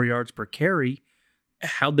 4 yards per carry.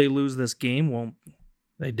 How'd they lose this game? Well,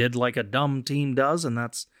 they did like a dumb team does, and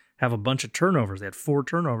that's have a bunch of turnovers. They had 4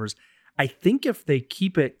 turnovers. I think if they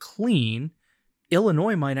keep it clean,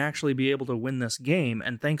 Illinois might actually be able to win this game.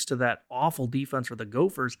 And thanks to that awful defense for the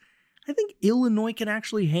Gophers, I think Illinois can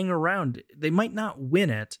actually hang around. They might not win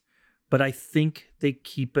it, but I think they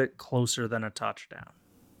keep it closer than a touchdown.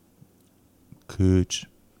 Cooch.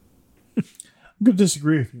 I'm going to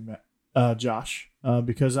disagree with you, Matt, Josh,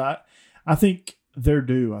 because I think they're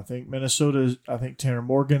due. I think Minnesota. I think Tanner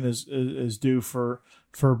Morgan is due for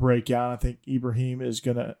a breakout. I think Ibrahim is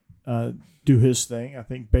going to do his thing. I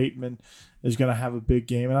think Bateman is going to have a big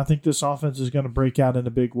game, and I think this offense is going to break out in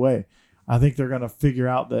a big way. I think they're going to figure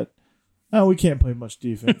out that we can't play much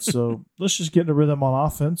defense, so let's just get in a rhythm on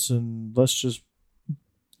offense and let's just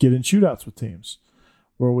get in shootouts with teams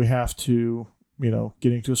where we have to,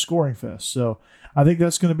 get into a scoring fest. So I think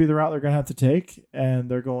that's going to be the route they're going to have to take,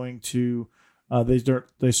 and they're going to.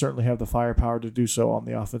 They certainly have the firepower to do so on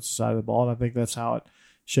the offensive side of the ball, and I think that's how it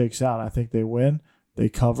shakes out. I think they win, they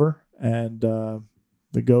cover, and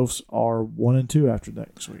the Gophs are 1-2 after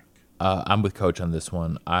next week. I'm with Coach on this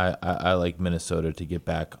one. I like Minnesota to get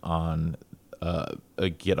back on,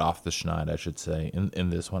 get off the schneid, I should say, in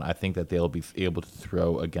this one. I think that they'll be able to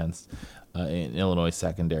throw against an Illinois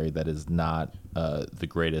secondary that is not the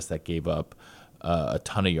greatest, that gave up a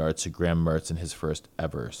ton of yards to Graham Mertz in his first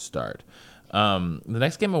ever start. The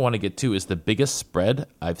next game I want to get to is the biggest spread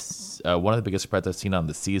one of the biggest spreads I've seen on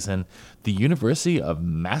the season. The University of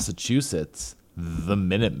Massachusetts, the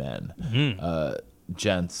Minutemen,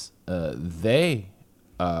 gents, they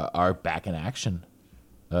are back in action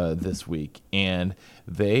this week, and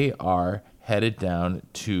they are headed down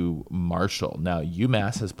to Marshall. Now,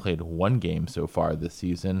 UMass has played 1 game so far this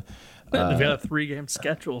season. They've got a 3-game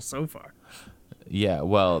schedule so far. Yeah,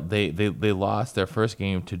 well, they lost their first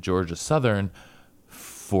game to Georgia Southern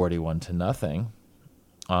 41-0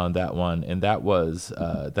 on that one, and that was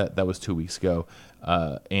that was 2 weeks ago.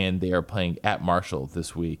 And they are playing at Marshall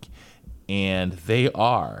this week, and they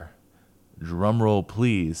are, drumroll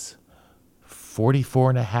please,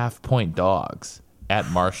 44.5-point dogs at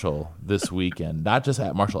Marshall this weekend. Not just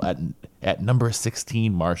at Marshall, at number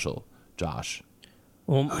 16 Marshall. Josh,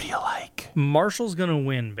 well, who do you like? Marshall's going to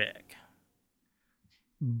win big.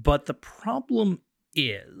 But the problem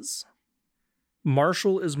is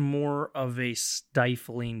Marshall is more of a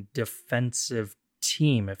stifling defensive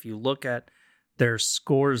team. If you look at their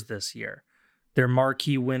scores this year, their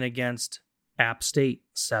marquee win against App State,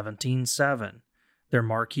 17-7. Their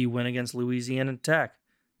marquee win against Louisiana Tech,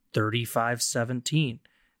 35-17.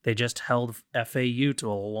 They just held FAU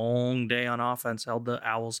to a long day on offense, held the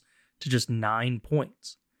Owls to just 9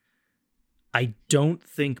 points. I don't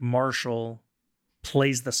think Marshall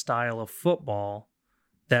plays the style of football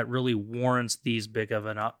that really warrants these big of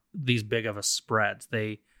a spreads.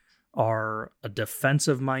 They are a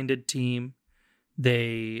defensive-minded team.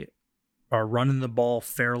 They are running the ball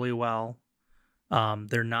fairly well.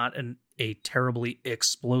 They're not a terribly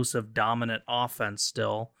explosive, dominant offense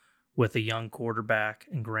still with a young quarterback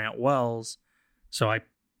and Grant Wells. So I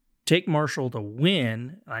take Marshall to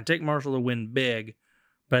win, and I take Marshall to win big,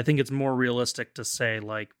 but I think it's more realistic to say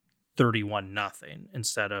like 31-0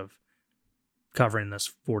 instead of covering this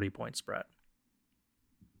 40-point spread.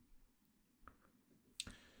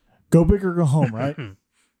 Go big or go home, right?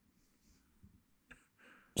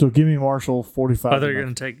 So give me Marshall 45. I thought you were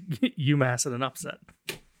going to take UMass at an upset.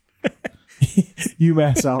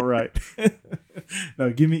 UMass outright. No,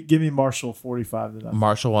 give me Marshall 45-0.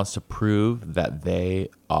 Marshall wants to prove that they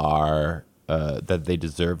are that they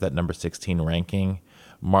deserve that number 16 ranking,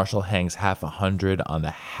 Marshall hangs half 100 on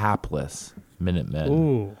the hapless Minutemen.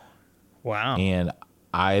 Ooh, wow. And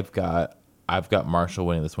I've got Marshall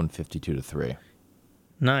winning this one 52-3.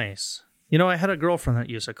 Nice. You know, I had a girlfriend that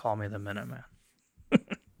used to call me the Minuteman.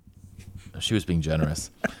 She was being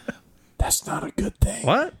generous. That's not a good thing.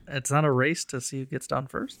 What? It's not a race to see who gets done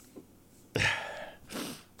first?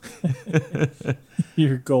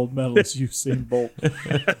 Your gold medalist, Usain Bolt.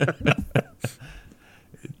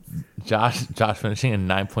 Josh finishing in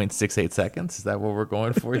 9.68 seconds. Is that what we're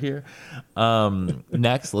going for here?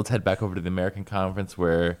 Next, let's head back over to the American Conference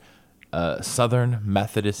where Southern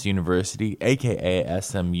Methodist University, a.k.a.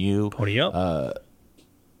 SMU, Pony up.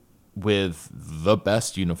 with the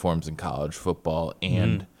best uniforms in college football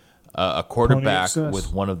and a quarterback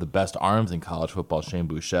with one of the best arms in college football, Shane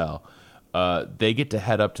Buechele. They get to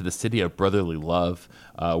head up to the city of brotherly love,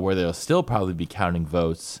 where they'll still probably be counting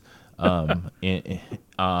votes on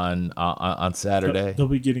Saturday. They'll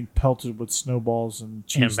be getting pelted with snowballs and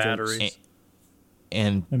cheese And batteries.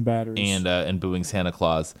 and batteries and booing Santa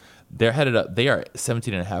Claus. They're headed up. They are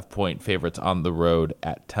 17.5-point favorites on the road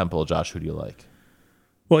at Temple. Josh, who do you like?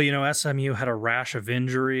 Well, you know, SMU had a rash of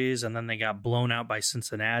injuries, and then they got blown out by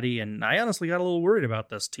Cincinnati, and I honestly got a little worried about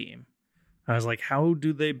this team. I was like, how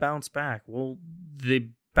do they bounce back? Well, they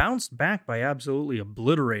bounced back by absolutely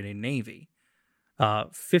obliterating Navy.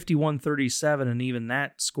 51-37, and even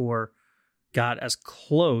that score got as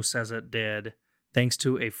close as it did thanks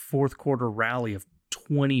to a fourth quarter rally of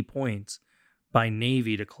 20 points by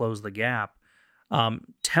Navy to close the gap.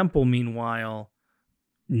 Temple, meanwhile,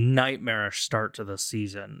 nightmarish start to the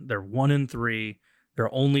season. They're 1-3.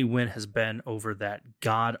 Their only win has been over that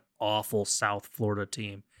god-awful South Florida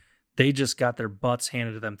team. They just got their butts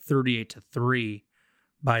handed to them 38-3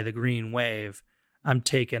 by the Green Wave. I'm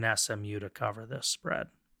taking SMU to cover this spread.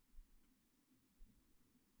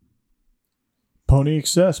 Pony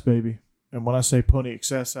excess, baby. And when I say pony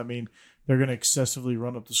excess, I mean they're going to excessively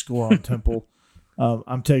run up the score on Temple.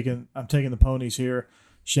 I'm taking the ponies here.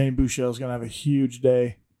 Shane Buechele is going to have a huge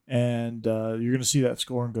day, and you're going to see that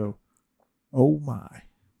score and go, oh my.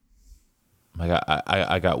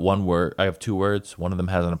 I got one word. I have two words. One of them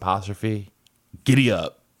has an apostrophe. Giddy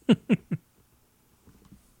up.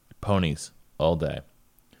 Ponies all day.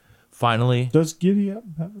 Finally, Does giddy up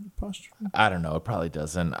have an apostrophe? I don't know. It probably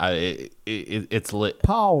doesn't. It's lit.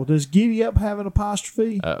 Paul, does giddy up have an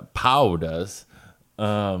apostrophe? Pow does.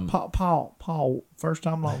 Paul, first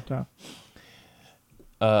time, long time.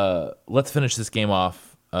 Let's finish this game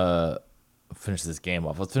off. Let's finish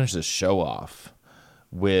this show off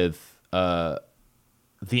with the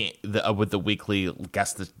weekly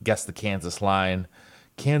guess the Kansas line.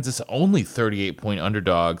 Kansas only 38-point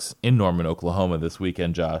underdogs in Norman, Oklahoma this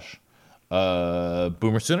weekend. Josh,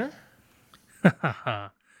 Boomer Sooner.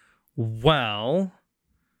 Well,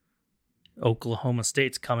 Oklahoma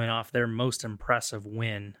State's coming off their most impressive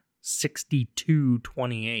win,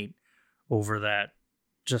 62-28 over that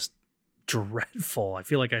just dreadful. I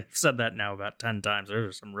feel like I've said that now about 10 times.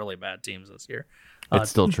 There's some really bad teams this year.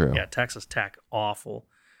 It's still true. Yeah, Texas Tech, awful.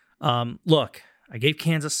 Look, I gave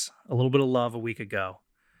Kansas a little bit of love a week ago.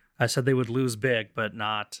 I said they would lose big, but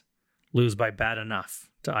not lose by bad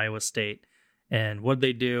enough to Iowa State. And what did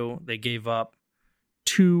they do? They gave up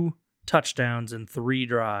 2 touchdowns in 3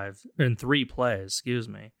 plays,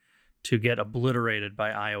 to get obliterated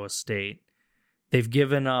by Iowa State. They've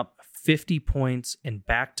given up 50 points in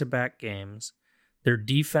back-to-back games. Their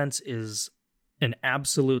defense is an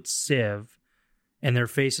absolute sieve, and they're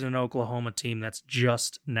facing an Oklahoma team that's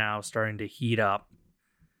just now starting to heat up.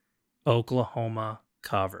 Oklahoma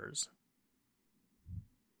covers.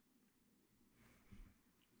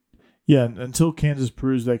 Yeah, until Kansas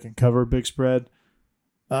proves they can cover a big spread,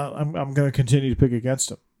 I'm going to continue to pick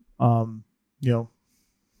against them.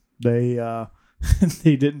 They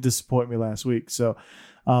they didn't disappoint me last week. So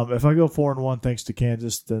if I go 4-1 thanks to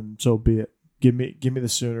Kansas, then so be it. Give me the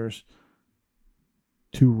Sooners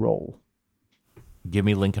to roll. Give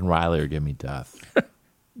me Lincoln Riley or give me death.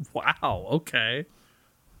 Wow. Okay.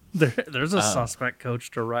 There's a suspect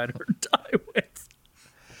coach to ride or die with.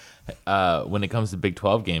 When it comes to Big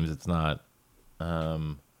 12 games, it's not. They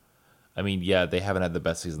haven't had the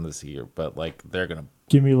best season this year, but they're gonna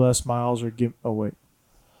give me Les Miles or give. Oh wait,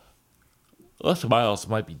 Les Miles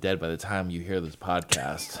might be dead by the time you hear this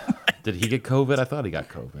podcast. Did he get COVID? I thought he got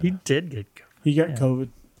COVID. He did get COVID. He got COVID.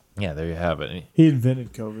 Yeah, there you have it. He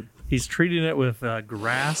invented COVID. He's treating it with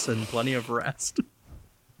grass and plenty of rest.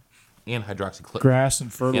 And grass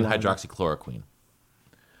and fertilizer. And hydroxychloroquine.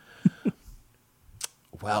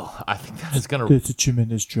 Well, I think that is going to... It's a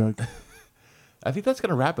tremendous drug. I think that's going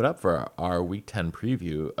to wrap it up for our Week 10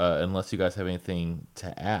 preview, unless you guys have anything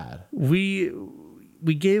to add. We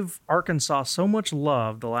gave Arkansas so much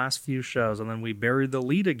love the last few shows, and then we buried the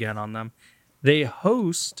lead again on them. They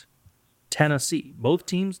host Tennessee. Both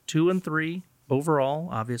teams 2-3 overall,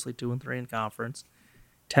 obviously 2-3 in conference.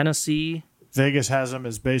 Tennessee, Vegas has them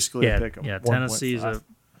as basically a pick 'em. Yeah, Tennessee's a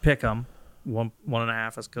pick 'em.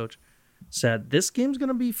 1.5 as coach said. This game's going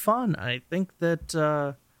to be fun. I think that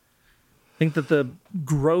the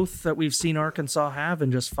growth that we've seen Arkansas have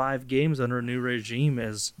in just 5 games under a new regime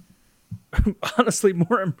is honestly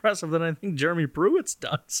more impressive than I think Jeremy Pruitt's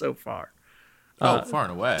done so far. Far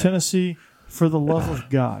and away. Tennessee, for the love of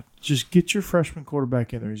God, just get your freshman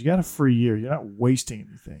quarterback in there. He's got a free year. You're not wasting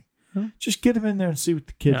anything. Just get him in there and see what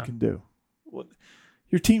the kid can do.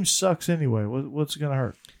 Your team sucks anyway. What's going to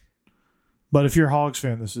hurt? But if you're a Hogs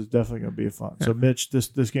fan, this is definitely going to be fun. So, Mitch, this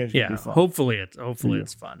game's going to be fun. Hopefully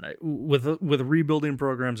it's fun. With rebuilding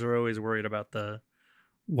programs, are always worried about the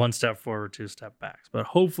 1 step forward, 2 step backs. But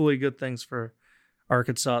hopefully, good things for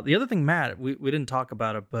Arkansas. The other thing, Matt, we didn't talk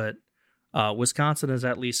about it, but Wisconsin is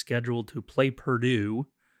at least scheduled to play Purdue.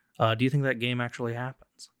 Do you think that game actually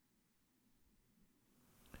happens?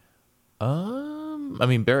 I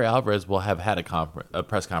mean, Barry Alvarez will have had a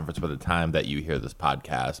press conference by the time that you hear this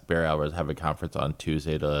podcast. Barry Alvarez have a conference on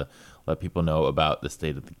Tuesday to let people know about the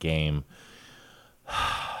state of the game.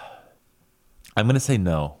 I'm going to say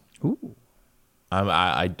no. Ooh.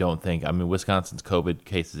 I don't think. I mean, Wisconsin's COVID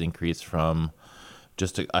cases increased from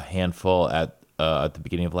just a handful at the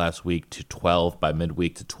beginning of last week to 12 by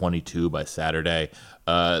midweek to 22 by Saturday.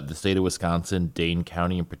 The state of Wisconsin, Dane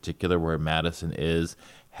County in particular, where Madison is,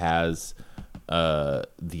 has one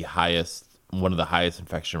of the highest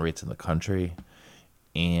infection rates in the country,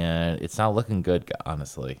 and it's not looking good,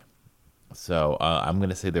 honestly. So I'm going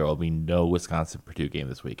to say there will be no Wisconsin-Purdue game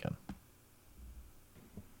this weekend.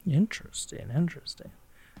 Interesting.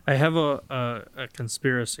 I have a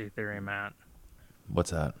conspiracy theory, Matt.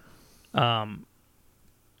 What's that?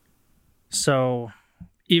 So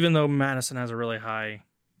even though Madison has a really high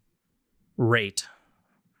rate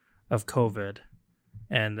of COVID,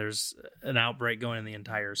 and there's an outbreak going in the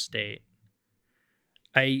entire state,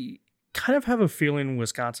 I kind of have a feeling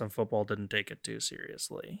Wisconsin football didn't take it too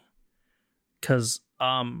seriously. Because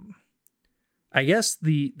I guess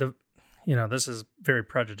the this is very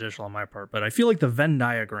prejudicial on my part, but I feel like the Venn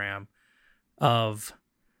diagram of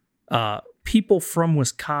people from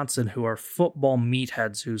Wisconsin who are football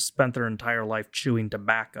meatheads who spent their entire life chewing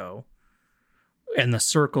tobacco, and the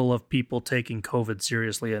circle of people taking COVID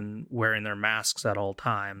seriously and wearing their masks at all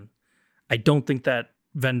time, I don't think that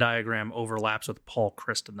Venn diagram overlaps with Paul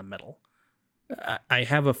Chryst in the middle. I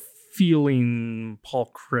have a feeling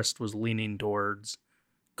Paul Chryst was leaning towards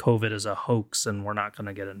COVID as a hoax and we're not going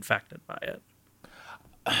to get infected by it.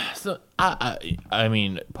 So, I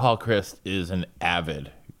mean, Paul Chryst is an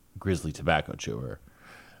avid grizzly tobacco chewer.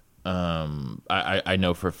 I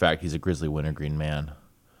know for a fact he's a grizzly wintergreen man.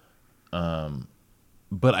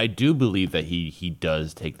 But I do believe that he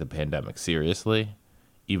does take the pandemic seriously,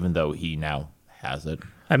 even though he now has it.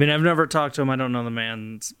 I mean, I've never talked to him. I don't know the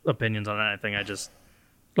man's opinions on anything. I just,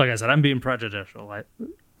 like I said, I'm being prejudicial.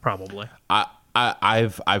 Probably.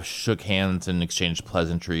 I've shook hands and exchanged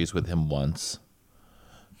pleasantries with him once.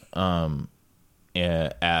 At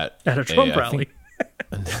a Trump rally.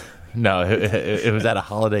 No, it was at a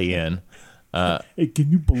Holiday Inn. Hey,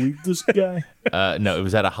 can you believe this guy? No, it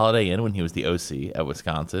was at a Holiday Inn when he was the OC at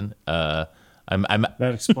Wisconsin. That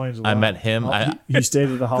explains a lot. I met him. He stayed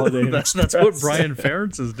at the Holiday Inn. That's what Brian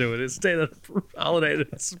Ferentz is doing. He stayed at a Holiday Inn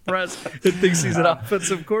Express and thinks he's an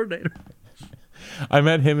offensive coordinator. I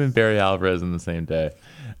met him and Barry Alvarez in the same day.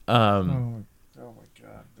 Oh my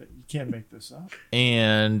God! You can't make this up.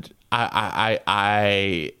 And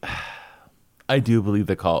I do believe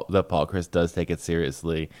that Paul Chryst does take it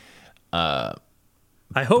seriously. I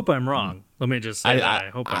hope I'm wrong. Let me just say that I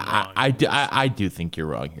hope I'm wrong. I do think you're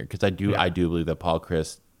wrong here because I do believe that Paul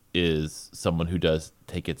Chryst is someone who does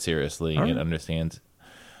take it seriously and understands.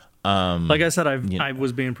 Like I said, I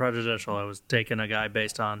was being prejudicial. I was taking a guy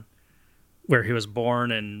based on where he was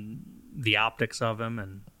born and the optics of him,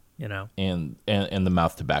 and and the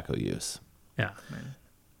mouth tobacco use. Yeah,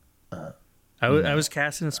 I was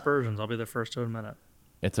casting aspersions. I'll be the first to admit it.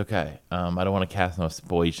 It's okay. I don't want to cast no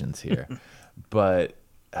aspersions here, but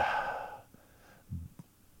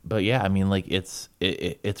yeah, I mean, like it's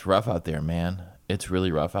rough out there, man. It's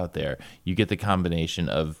really rough out there. You get the combination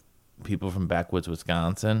of people from backwoods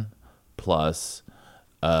Wisconsin plus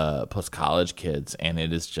college kids, and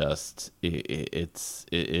it is just it's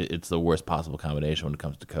the worst possible combination when it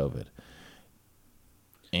comes to COVID.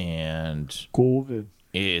 And COVID.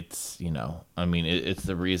 it's, I mean, it's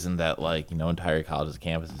the reason that, like, entire colleges'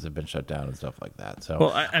 campuses have been shut down and stuff like that. So,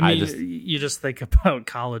 well, I mean, you just think about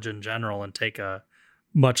college in general and take a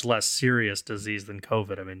much less serious disease than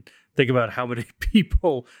COVID. I mean, think about how many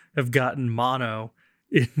people have gotten mono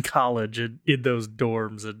in college and in those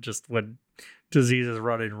dorms, and just when disease is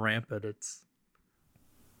running rampant, it's.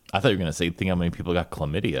 I thought you were going to say, think how many people got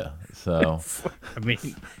chlamydia. So, I mean,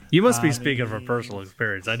 you must be speaking from personal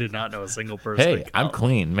experience. I did not know a single person. Hey, I'm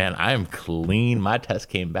clean, man. I am clean. My test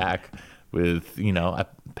came back with, in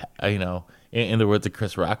the words of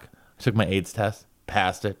Chris Rock, I took my AIDS test,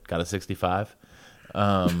 passed it, got a 65.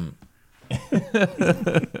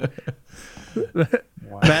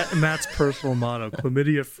 Matt's personal motto: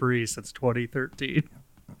 chlamydia free since 2013.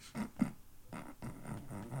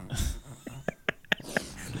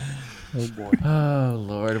 Oh boy. Oh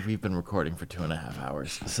Lord, we've been recording for 2.5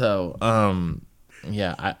 hours. So,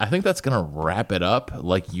 yeah, I think that's gonna wrap it up,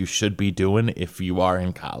 like you should be doing if you are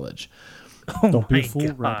in college. Don't be a My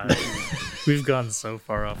fool, God. We've gone so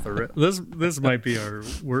far off the This might be our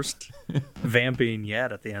worst vamping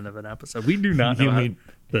yet at the end of an episode. We do not know how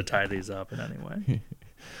to tie these up in any way.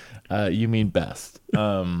 You mean best.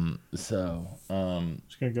 Just gonna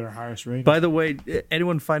get our highest rating. By the way,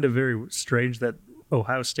 anyone find it very strange that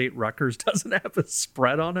Ohio State Rutgers doesn't have a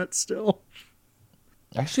spread on it still?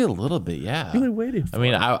 Actually, a little bit, yeah. Really waiting for I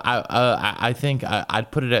mean, I think I'd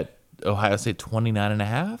put it at Ohio State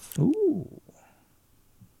 29.5. Ooh.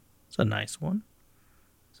 It's a nice one.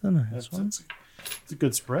 It's a nice one. It's a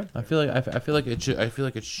good spread. I feel like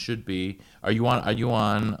it should be. Are you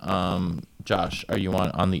on Josh? Are you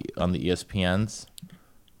on the ESPNs?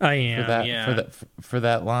 I am. For that, yeah. for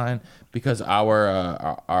that line, because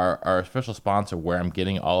our special sponsor, where I'm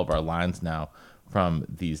getting all of our lines now from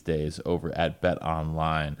these days, over at Bet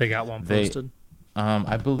Online. They got one posted.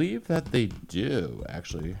 I believe that they do,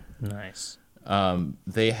 actually. Nice.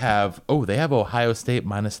 They have Ohio State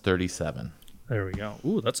minus 37. There we go.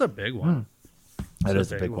 Ooh, that's a big one. That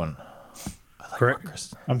is a big one. I like Greg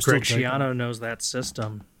Rutgers. Schiano knows that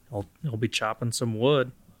system. He'll be chopping some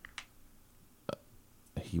wood.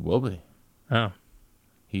 He will be. Oh.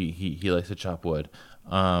 He likes to chop wood.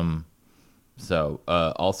 Also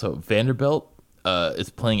Vanderbilt is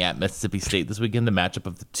playing at Mississippi State this weekend, the matchup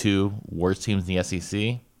of the two worst teams in the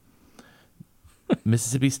SEC.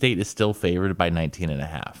 Mississippi State is still favored by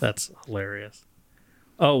 19.5. That's hilarious.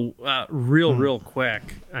 Oh, real quick.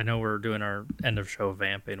 I know we're doing our end of show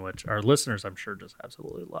vamping, which our listeners, I'm sure, just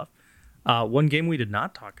absolutely love. One game we did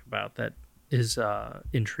not talk about that is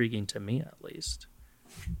intriguing to me, at least.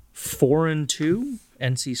 4-2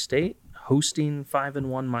 NC State hosting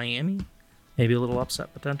 5-1 Miami. Maybe a little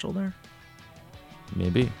upset potential there.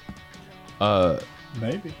 Maybe.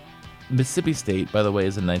 Maybe. Mississippi State, by the way,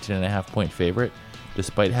 is a 19.5 point favorite,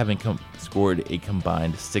 despite having scored a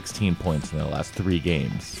combined 16 points in their last 3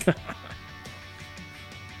 games.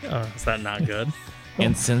 Is that not good?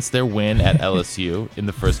 And since their win at LSU in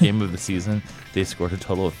the first game of the season, they scored a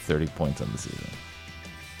total of 30 points on the season.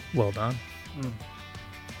 Well done.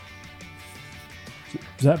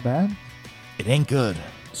 Is that bad? It ain't good.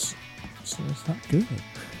 It's not good.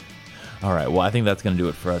 All right, well, I think that's going to do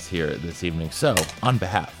it for us here this evening. So, on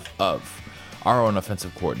behalf of our own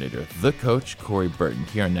offensive coordinator, the coach, Corey Burton,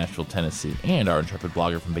 here in Nashville, Tennessee, and our intrepid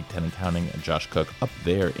blogger from Big Ten Accounting, Josh Cook, up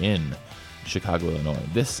there in Chicago, Illinois,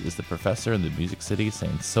 this is the professor in the Music City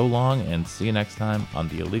saying so long and see you next time on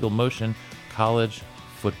the Illegal Motion College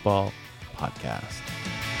Football Podcast.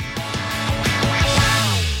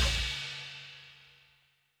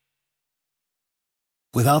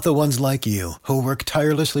 Without the ones like you, who work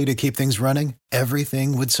tirelessly to keep things running,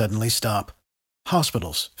 everything would suddenly stop.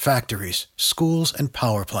 Hospitals, factories, schools, and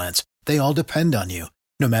power plants, they all depend on you.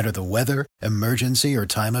 No matter the weather, emergency, or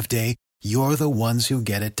time of day, you're the ones who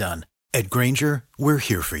get it done. At Grainger, we're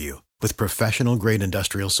here for you with professional-grade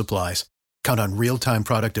industrial supplies. Count on real-time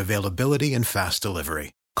product availability and fast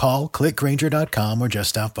delivery. Call, click Grainger.com, or just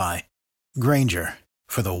stop by. Grainger,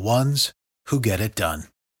 for the ones who get it done.